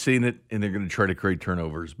 And they've seen it, and they're going to try to create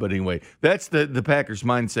turnovers. But anyway, that's the Packers'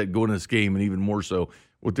 mindset going to this game, and even more so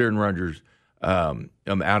with Aaron Rodgers out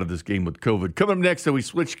of this game with COVID. Coming up next, we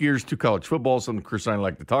switch gears to college football, something Chris and I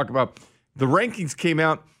like to talk about. The rankings came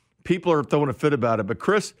out. People are throwing a fit about it. But,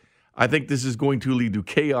 Chris, I think this is going to lead to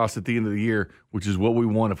chaos at the end of the year, which is what we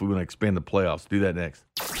want if we want to expand the playoffs. Do that next.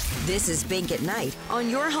 This is Bink at Night on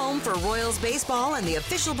your home for Royals baseball and the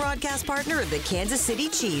official broadcast partner of the Kansas City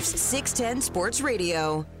Chiefs, 610 Sports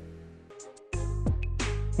Radio.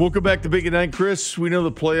 Welcome back to Bink at Night, Chris. We know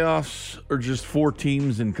the playoffs are just 4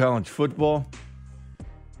 teams in college football.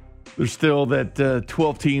 There's still that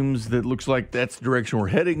 12 teams that looks like that's the direction we're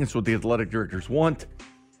heading. It's what the athletic directors want.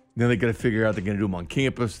 Then they got to figure out they're going to do them on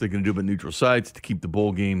campus. They're going to do them at neutral sites to keep the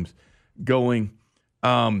bowl games going.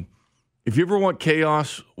 If you ever want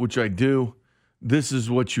chaos, which I do, this is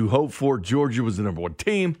what you hope for. Georgia was the number 1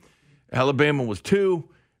 team. Alabama was 2.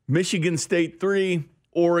 Michigan State 3.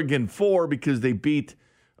 Oregon 4 because they beat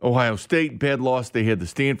Ohio State, bad loss. They had the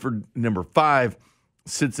Stanford number 5,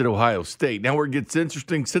 sits at Ohio State. Now where it gets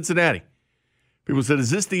interesting, Cincinnati. People said, is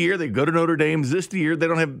this the year they go to Notre Dame? Is this the year they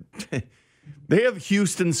don't have – they have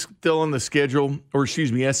Houston still on the schedule, or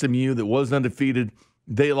excuse me, SMU that was undefeated.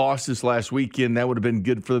 They lost this last weekend. That would have been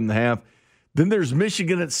good for them to have. Then there's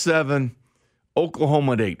Michigan at 7,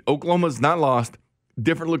 Oklahoma at 8. Oklahoma's not lost.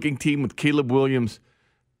 Different-looking team with Caleb Williams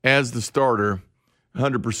as the starter,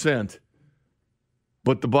 100%.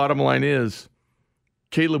 But the bottom line is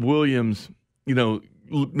Caleb Williams,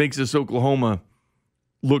 makes this Oklahoma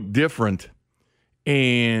look different.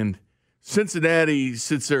 And Cincinnati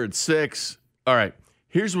sits there at 6. All right,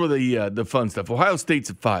 here's where the fun stuff. Ohio State's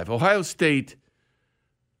at 5. Ohio State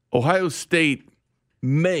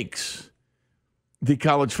makes the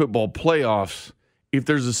college football playoffs if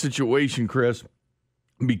there's a situation, Chris,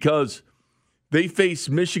 because they face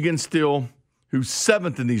Michigan still, who's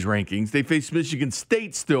 7th in these rankings. They face Michigan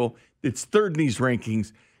State still, it's 3rd in these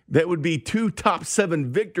rankings. That would be 2 top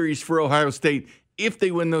 7 victories for Ohio State if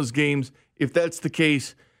they win those games. If that's the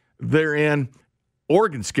case, they're in.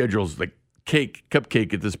 Oregon's schedule's like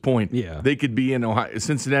cupcake at this point. Yeah. They could be in Ohio.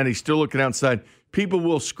 Cincinnati still looking outside. People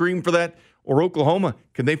will scream for that. Or Oklahoma,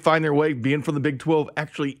 can they find their way, being from the Big 12,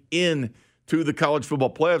 actually in to the college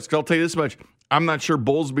football playoffs? Because I'll tell you this much, I'm not sure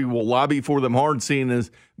Bowlesby will lobby for them hard, seeing as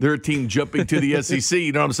they're a team jumping to the SEC.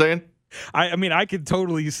 You know what I'm saying? I mean, I could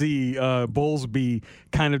totally see Bowlesby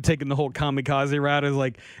kind of taking the whole kamikaze route as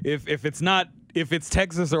like, if it's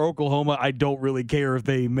Texas or Oklahoma, I don't really care if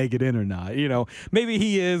they make it in or not. Maybe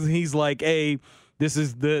he's like, hey, this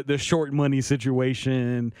is the short money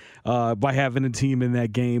situation by having a team in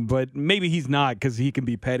that game. But maybe he's not, because he can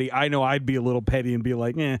be petty. I know I'd be a little petty and be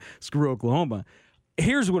like, screw Oklahoma.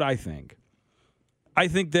 Here's what I think. I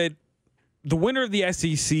think that the winner of the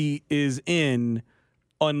SEC is in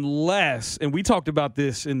unless, and we talked about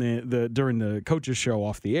this in the during the coaches show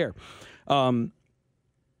off the air.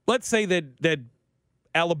 Let's say that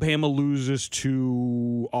Alabama loses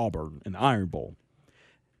to Auburn in the Iron Bowl.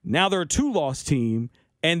 Now they're a 2-loss team,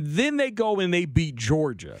 and then they go and they beat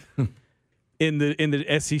Georgia in the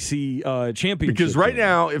SEC championship. Because right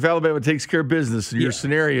now, if Alabama takes care of business in your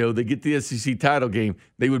scenario, they get the SEC title game,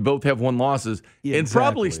 they would both have 1 losses and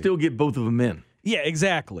probably still get both of them in. Yeah,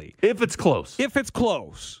 exactly. If it's close. If it's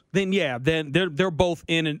close, then they're both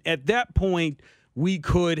in, and at that point we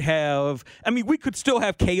could still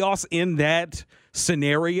have chaos in that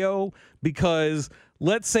scenario, because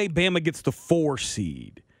let's say Bama gets the 4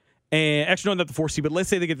 seed. And actually, no, not the 4 seed, but let's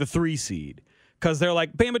say they get the 3 seed. Because they're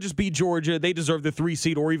like, Bama just beat Georgia, they deserve the 3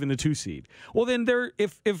 seed or even the 2 seed. Well, then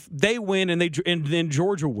if they win and then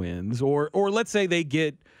Georgia wins, or let's say they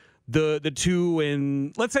get the 2,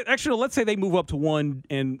 and let's say they move up to 1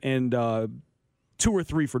 and 2 or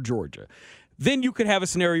 3 for Georgia. Then you could have a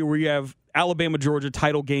scenario where you have Alabama-Georgia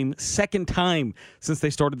title game, 2nd time since they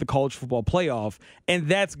started the college football playoff, and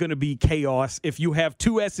that's going to be chaos if you have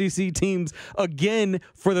 2 SEC teams again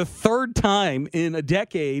for the 3rd time in a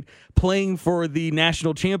decade playing for the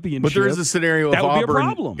national championship. But there is a scenario that would be a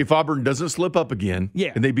problem. If Auburn doesn't slip up again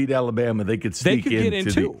and they beat Alabama, they could sneak in.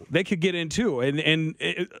 They could get in too. And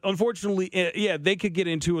unfortunately, they could get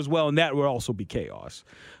in too as well, and that would also be chaos.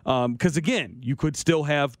 Because, again, you could still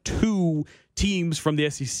have 2 teams from the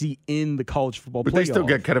SEC in the college football playoff. But they still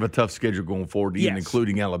got kind of a tough schedule going forward, even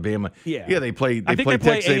including Alabama. Yeah, they play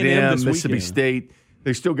Texas A&M, Mississippi State.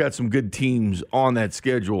 They still got some good teams on that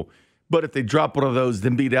schedule. But if they drop one of those,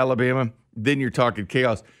 then beat Alabama, then you're talking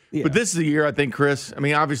chaos. Yeah. But this is a year, I think, Chris. I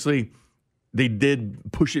mean, obviously, they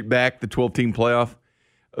did push it back, the 12-team playoff.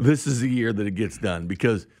 This is the year that it gets done,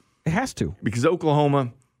 because it has to. Because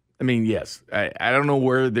Oklahoma, I mean, yes, I don't know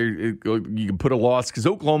where you can put a loss, because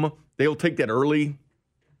Oklahoma, they'll take that early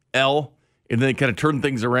L and then kind of turn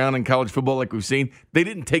things around in college football like we've seen. They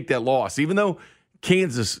didn't take that loss, even though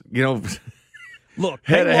Kansas, look,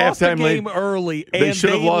 had they a lost halftime the game lead. early. They should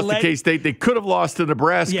have lost to K-State. They could have lost to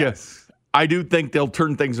Nebraska. Yes. I do think they'll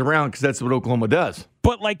turn things around, because that's what Oklahoma does.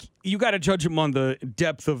 But, you got to judge them on the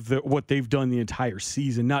depth of what they've done the entire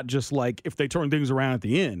season, not just, if they turn things around at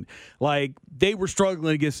the end. They were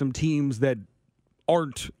struggling against some teams that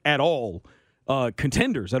aren't at all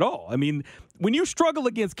contenders at all. I mean, when you struggle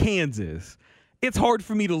against Kansas, it's hard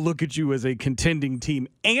for me to look at you as a contending team.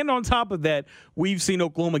 And on top of that, we've seen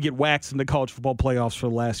Oklahoma get waxed in the college football playoffs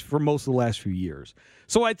for most of the last few years.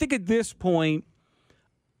 So I think at this point,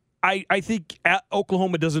 I think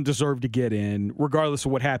Oklahoma doesn't deserve to get in, regardless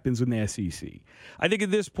of what happens in the SEC. I think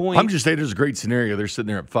at this point, I'm just saying there's a great scenario. They're sitting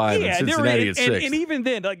there at 5 and Cincinnati at 6. And even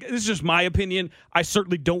then, like, this is just my opinion. I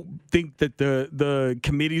certainly don't think that the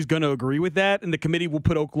committee is going to agree with that, and the committee will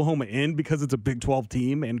put Oklahoma in because it's a Big 12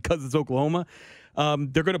 team and because it's Oklahoma.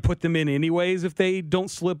 They're going to put them in anyways if they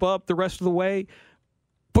don't slip up the rest of the way.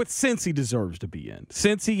 But Cincy deserves to be in.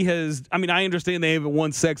 Cincy has, I understand they haven't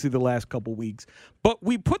won sexy the last couple weeks, but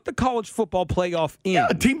we put the college football playoff in. Yeah,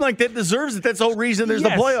 a team like that deserves it. That's the whole reason there's the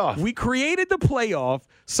playoff. We created the playoff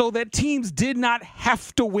so that teams did not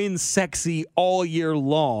have to win sexy all year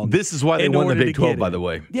long. This is why they won the Big 12, by the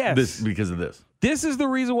way. Yes. Because of this. This is the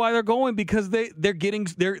reason why they're going, because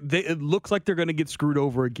it looks like they're going to get screwed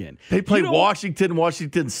over again. They play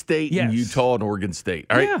Washington State, and Utah and Oregon State.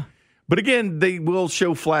 All right? Yeah. But again, they will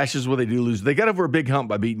show flashes where they do lose. They got over a big hump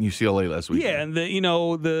by beating UCLA last week. Yeah, and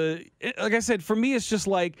like I said, for me, it's just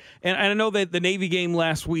like, and I know that the Navy game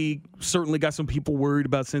last week certainly got some people worried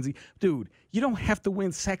about Cincy. Dude, you don't have to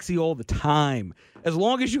win sexy all the time. As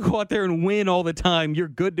long as you go out there and win all the time, you're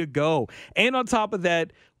good to go. And on top of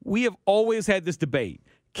that, we have always had this debate.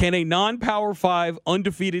 Can a non-Power 5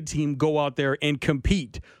 undefeated team go out there and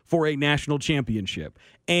compete for a national championship?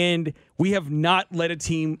 And we have not let a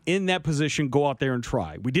team in that position go out there and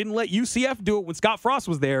try. We didn't let UCF do it when Scott Frost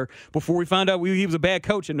was there before we found out he was a bad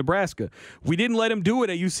coach in Nebraska. We didn't let him do it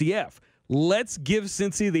at UCF. Let's give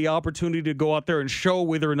Cincy the opportunity to go out there and show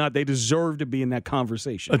whether or not they deserve to be in that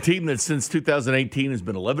conversation. A team that since 2018 has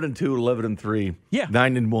been 11-2, 11-3,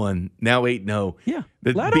 9-1, now 8-0. Yeah,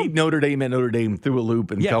 that beat Notre Dame at Notre Dame through a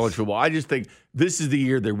loop in college football. I just think this is the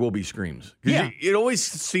year there will be screams. It always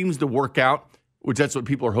seems to work out, which that's what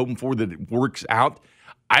people are hoping for, that it works out.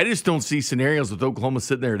 I just don't see scenarios with Oklahoma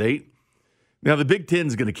sitting there at 8. Now, the Big Ten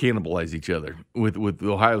is going to cannibalize each other with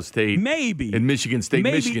Ohio State. Maybe. And Michigan State.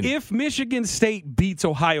 Maybe if Michigan State beats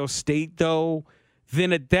Ohio State, though,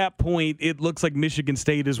 then at that point, it looks like Michigan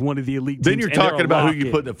State is one of the elite teams. Then you're talking about who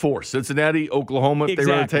you put in the 4. Cincinnati, Oklahoma, if they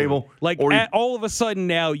run the table. All of a sudden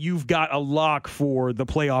now, you've got a lock for the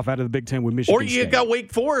playoff out of the Big Ten with Michigan State. Or you got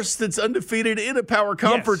Wake Forest that's undefeated in a power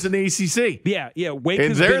conference in the ACC. Yeah. Wake and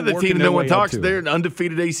has they're been the team no one talks. To. They're an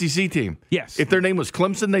undefeated ACC team. Yes. If their name was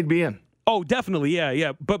Clemson, they'd be in. Oh, definitely,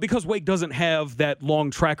 yeah. But because Wake doesn't have that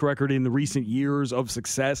long track record in the recent years of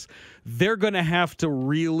success, they're going to have to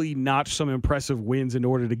really notch some impressive wins in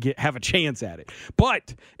order to have a chance at it.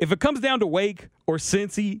 But if it comes down to Wake or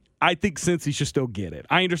Cincy, I think Cincy should still get it.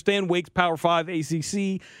 I understand Wake's Power 5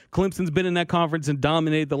 ACC. Clemson's been in that conference and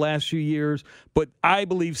dominated the last few years. But I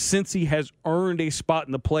believe Cincy has earned a spot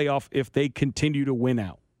in the playoff if they continue to win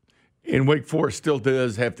out. And Wake Forest still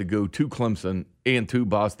does have to go to Clemson and to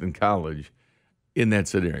Boston College in that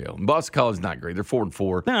scenario. And Boston College is not great. They're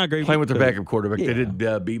 4-4. Not great. Playing with their backup quarterback. Yeah. They did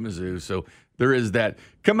beat Mizzou, so there is that.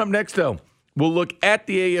 Coming up next, though, we'll look at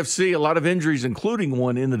the AFC. A lot of injuries, including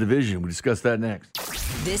one in the division. We'll discuss that next.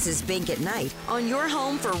 This is Bink at Night on your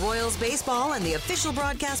home for Royals baseball and the official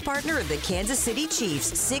broadcast partner of the Kansas City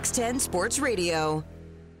Chiefs, 610 Sports Radio.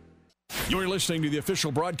 You're listening to the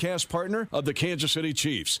official broadcast partner of the Kansas City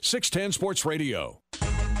Chiefs, 610 Sports Radio.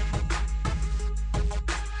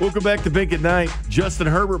 Welcome back to Bink at Night. Justin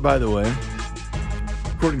Herbert, by the way,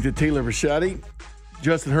 according to Taylor Rashadi,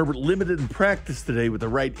 Justin Herbert limited in practice today with a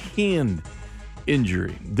right hand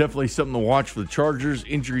injury. Definitely something to watch for the Chargers.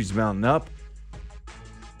 Injuries mounting up.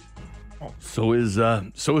 So is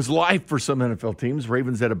life for some NFL teams.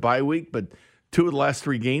 Ravens had a bye week, but 2 of the last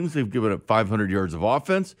 3 games, they've given up 500 yards of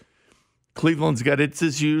offense. Cleveland's got its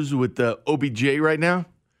issues with OBJ right now.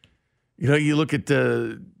 You know, you look at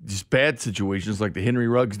just bad situations like the Henry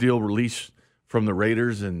Ruggs deal release from the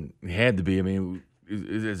Raiders, and it had to be. I mean,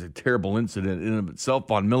 it was a terrible incident in and of itself.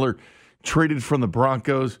 Von Miller traded from the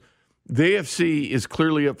Broncos. The AFC is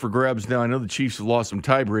clearly up for grabs now. I know the Chiefs have lost some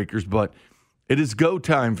tiebreakers, but it is go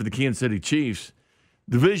time for the Kansas City Chiefs.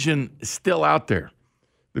 Division is still out there.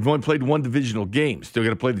 They've only played 1 divisional game. Still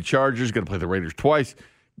got to play the Chargers, got to play the Raiders twice,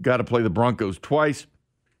 got to play the Broncos twice.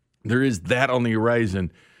 There is that on the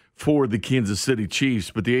horizon for the Kansas City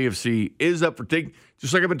Chiefs, but the AFC is up for take.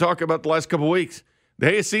 Just like I've been talking about the last couple of weeks. The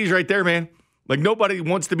AFC is right there, man. Like, nobody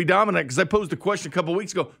wants to be dominant, because I posed a question a couple of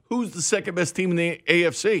weeks ago. Who's the second best team in the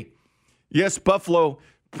AFC? Yes, Buffalo,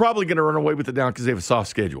 probably going to run away with it now because they have a soft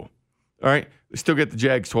schedule. All right? They still get the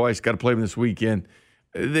Jags twice. Got to play them this weekend.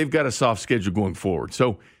 They've got a soft schedule going forward.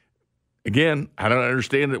 So, again, I don't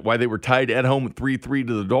understand why they were tied at home at 3-3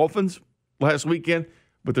 to the Dolphins last weekend,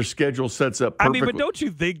 but their schedule sets up perfectly. But don't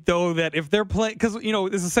you think, though, that if they're playing – because,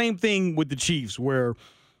 it's the same thing with the Chiefs where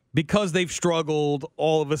because they've struggled,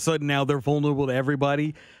 all of a sudden now they're vulnerable to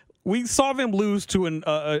everybody. We saw them lose to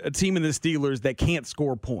a team in the Steelers that can't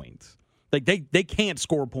score points. Like they can't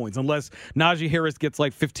score points unless Najee Harris gets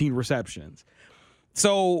like 15 receptions.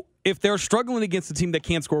 So if they're struggling against a team that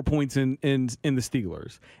can't score points in the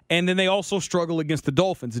Steelers, and then they also struggle against the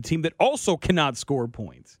Dolphins, a team that also cannot score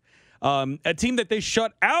points, a team that they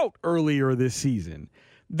shut out earlier this season,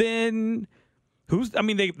 then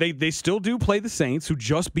they still do play the Saints, who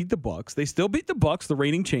just beat the Bucs. They still beat the Bucs, the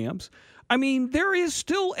reigning champs. I mean, there is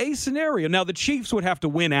still a scenario. Now, the Chiefs would have to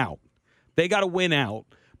win out. They got to win out.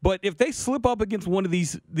 But if they slip up against one of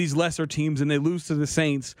these lesser teams and they lose to the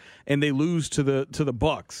Saints and they lose to the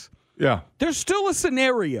Bucs, yeah, there's still a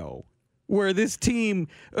scenario where this team,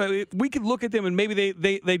 we could look at them and maybe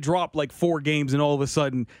they drop like 4 games and all of a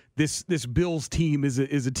sudden this Bills team is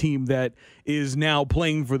a team that is now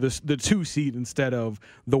playing for the 2 seed instead of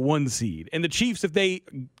the 1 seed. And the Chiefs, if they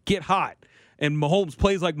get hot and Mahomes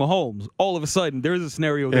plays like Mahomes, all of a sudden there's a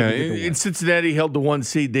scenario. In Cincinnati held the 1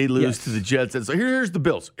 seed, they lose to the Jets. And so here's the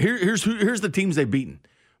Bills. Here's the teams they've beaten: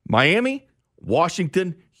 Miami,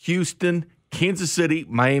 Washington, Houston, Kansas City,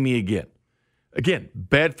 Miami again. Again,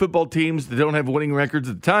 bad football teams that don't have winning records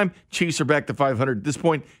at the time. Chiefs are back to 500 at this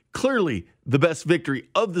point. Clearly, the best victory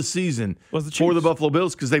of the season for the Buffalo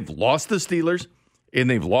Bills, because they've lost the Steelers and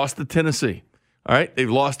they've lost to Tennessee. All right,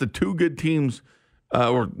 they've lost to 2 good teams.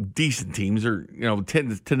 Or decent teams, or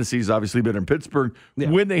Tennessee's obviously better than Pittsburgh. Yeah.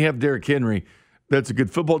 When they have Derrick Henry, that's a good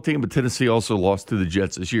football team, but Tennessee also lost to the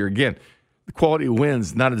Jets this year. Again, the quality of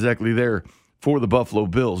wins not exactly there for the Buffalo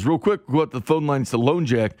Bills. Real quick, go out the phone lines to Lone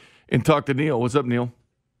Jack and talk to Neil. What's up, Neil?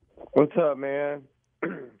 What's up, man?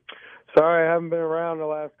 Sorry, I haven't been around the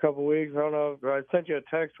last couple of weeks. I don't know. I sent you a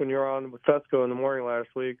text when you were on with Fesco in the morning last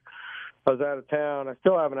week. I was out of town. I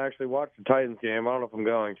still haven't actually watched the Titans game. I don't know if I'm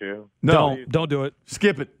going to. No, don't do it.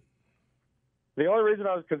 Skip it. The only reason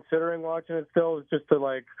I was considering watching it still was just to,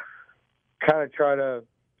 kind of try to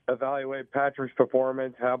evaluate Patrick's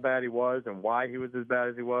performance, how bad he was, and why he was as bad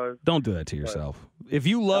as he was. Don't do that to yourself. If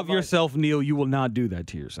you love yourself, Neil, you will not do that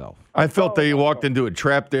to yourself. I felt they walked into a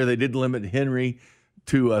trap there. They did limit Henry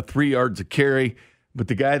to 3 yards a carry, but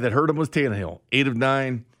the guy that hurt him was Tannehill. 8 of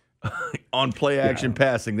 9. On play action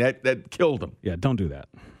passing. That killed him. Yeah, don't do that.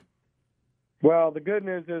 Well, the good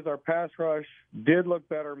news is our pass rush did look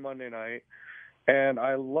better Monday night, and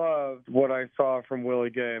I loved what I saw from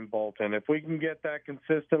Willie Gay and Bolton. If we can get that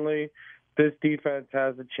consistently, this defense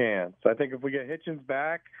has a chance. I think if we get Hitchens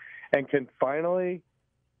back and can finally,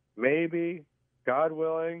 maybe, God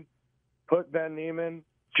willing, put Ben Neiman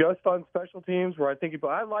just on special teams where I think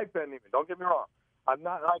I like Ben Neiman. Don't get me wrong. I'm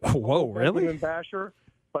not like really? Ben Neiman basher.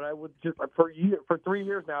 But I would just for 3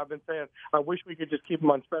 years now I've been saying I wish we could just keep him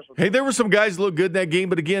on special. Hey, there were some guys that looked good in that game,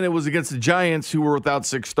 but again, it was against the Giants, who were without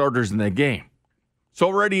 6 starters in that game. So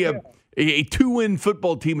already a 2-win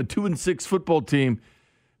football team, a 2-6 football team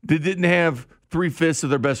that didn't have 3/5 of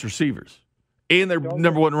their best receivers and their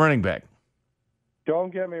number 1 running back.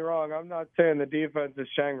 Don't get me wrong. I'm not saying the defense is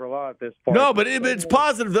Shangri-La at this point. No, but it's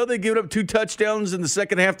positive, though. They gave up 2 touchdowns in the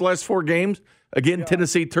second half the last 4 games. Again,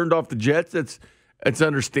 Tennessee turned off the Jets. It's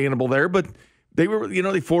understandable there, but they were,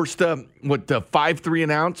 they forced 5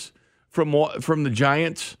 3-and-outs from the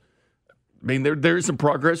Giants. I mean, there is some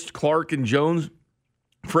progress. Clark and Jones,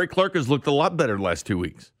 Frank Clark has looked a lot better the last 2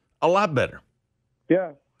 weeks, a lot better.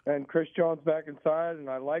 Yeah, and Chris Jones back inside,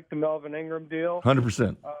 and I like the Melvin Ingram deal.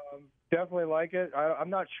 100%. Definitely like it.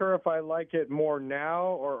 I'm not sure if I like it more now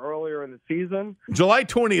or earlier in the season. July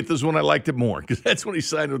 20th is when I liked it more, because that's when he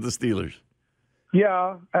signed with the Steelers.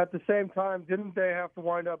 Yeah, at the same time, didn't they have to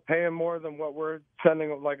wind up paying more than what we're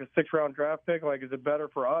sending, like a 6th-round draft pick? Like, is it better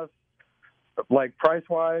for us, like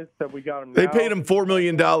price-wise, that we got him now? They paid him $4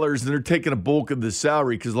 million, and they're taking a bulk of the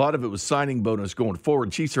salary because a lot of it was signing bonus going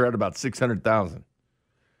forward. Chiefs are at about $600,000.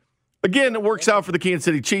 Again, it works out for the Kansas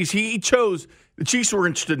City Chiefs. He chose – the Chiefs were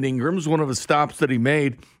interested in Ingram. It was one of his stops that he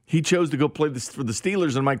made. He chose to go play for the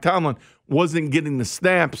Steelers, and Mike Tomlin wasn't getting the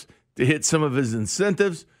snaps to hit some of his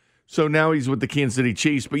incentives. So now he's with the Kansas City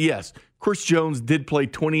Chiefs. But, yes, Chris Jones did play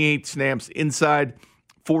 28 snaps inside,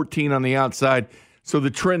 14 on the outside. So the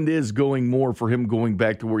trend is going more for him going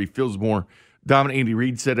back to where he feels more dominant. Andy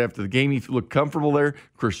Reid said after the game he looked comfortable there.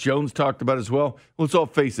 Chris Jones talked about it as well. Let's all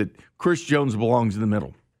face it, Chris Jones belongs in the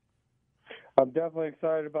middle. I'm definitely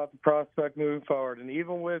excited about the prospect moving forward. And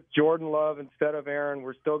even with Jordan Love instead of Aaron,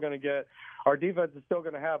 we're still going to get – our defense is still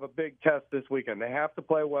going to have a big test this weekend. They have to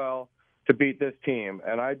play well to beat this team.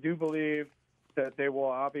 And I do believe that they will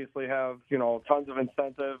obviously have, tons of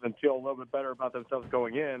incentive and feel a little bit better about themselves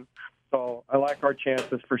going in. So I like our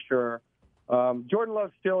chances for sure. Jordan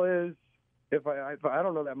Love still is, I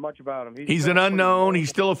don't know that much about him. He's an unknown. He's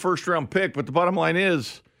still a first-round pick. But the bottom line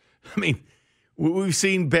is I mean, we've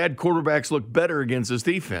seen bad quarterbacks look better against this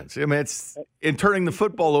defense. I mean, turning the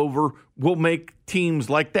football over will make teams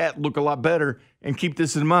like that look a lot better, and keep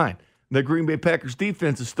this in mind. The Green Bay Packers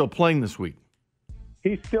defense is still playing this week.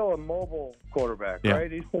 He's still a mobile quarterback,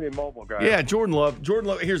 right? He's a pretty mobile guy. Yeah, Jordan Love,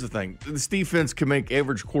 here's the thing. This defense can make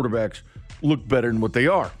average quarterbacks look better than what they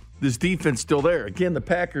are. This defense still there. Again, the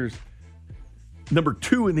Packers, number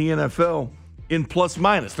 2 in the NFL in plus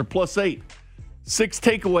minus. They're plus 8. 6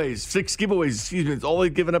 takeaways, 6 giveaways, it's all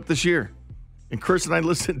they've given up this year. And Chris and I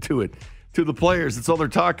listened to it, to the players. That's all they're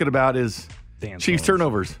talking about is Chiefs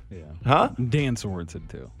turnovers. Yeah. Huh? Dan Sorensen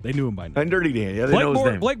too. They knew him by now. And Dirty Dan. Yeah, they know his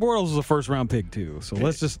name. Blake Bortles was a first-round pick too. So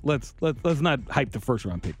let's not hype the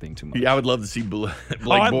first-round pick thing too much. Yeah, I would love to see Blake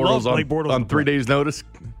Bortles on 3 days' notice.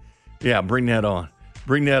 Yeah, bring that on.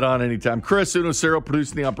 Bring that on anytime. Chris Unocero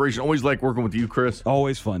producing the operation. Always like working with you, Chris.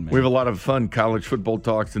 Always fun, man. We have a lot of fun college football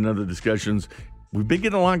talks and other discussions. We've been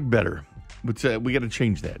getting along better, but we got to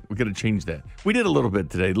change that. We did a little bit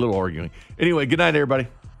today, a little arguing. Anyway, good night, everybody.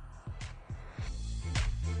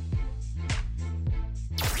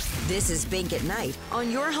 This is Bink at Night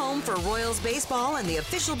on your home for Royals baseball and the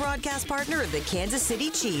official broadcast partner of the Kansas City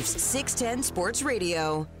Chiefs, 610 Sports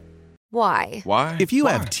Radio. Why? If you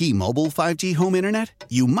have T-Mobile 5G home internet,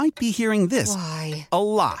 you might be hearing this a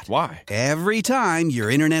lot. Why? Every time your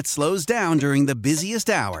internet slows down during the busiest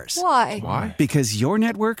hours. Why? Because your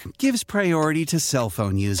network gives priority to cell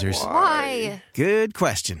phone users. Why? Good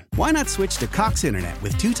question. Why not switch to Cox Internet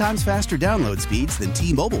with 2 times faster download speeds than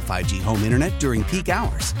T-Mobile 5G home internet during peak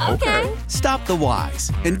hours? Okay. Stop the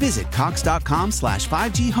whys and visit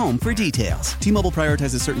cox.com/5G home for details. T-Mobile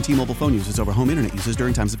prioritizes certain T-Mobile phone users over home internet users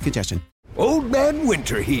during times of congestion. Old Man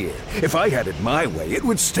Winter here. If I had it my way, it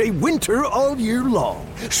would stay winter all year long.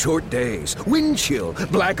 Short days, wind chill,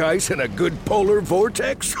 black ice, and a good polar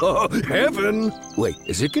vortex. Oh, heaven. Wait,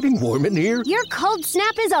 is it getting warm in here? Your cold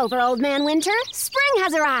snap is over, Old Man Winter. Spring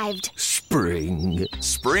has arrived. Spring.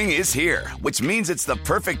 Spring is here, which means it's the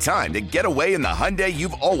perfect time to get away in the Hyundai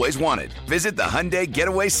you've always wanted. Visit the Hyundai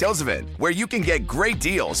Getaway Sales Event, where you can get great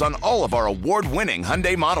deals on all of our award-winning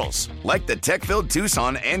Hyundai models, like the tech-filled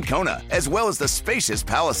Tucson and Kona, as well as the spacious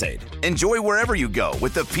Palisade. Enjoy wherever you go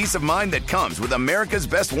with the peace of mind that comes with America's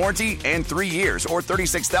best warranty and 3 years or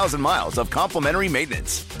 36,000 miles of complimentary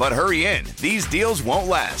maintenance. But hurry in, these deals won't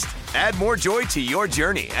last. Add more joy to your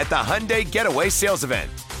journey at the Hyundai Getaway Sales Event.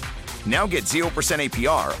 Now get 0%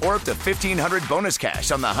 APR or up to $1,500 bonus cash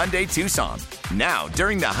on the Hyundai Tucson. Now,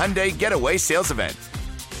 during the Hyundai Getaway Sales Event.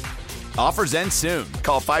 Offers end soon.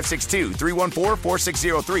 Call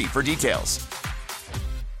 562-314-4603 for details.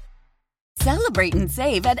 Celebrate and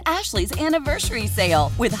save at Ashley's Anniversary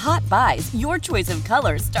Sale. With Hot Buys, your choice of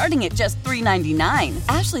colors starting at just $3.99.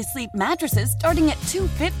 Ashley Sleep mattresses starting at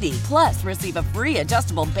 $2.50. Plus, receive a free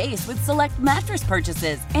adjustable base with select mattress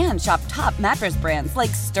purchases. And shop top mattress brands like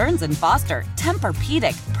Stearns & Foster,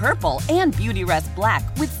 Tempur-Pedic, Purple, and Beautyrest Black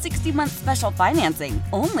with 60-month special financing.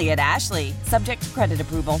 Only at Ashley. Subject to credit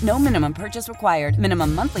approval. No minimum purchase required.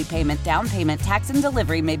 Minimum monthly payment, down payment, tax, and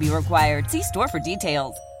delivery may be required. See store for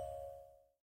details.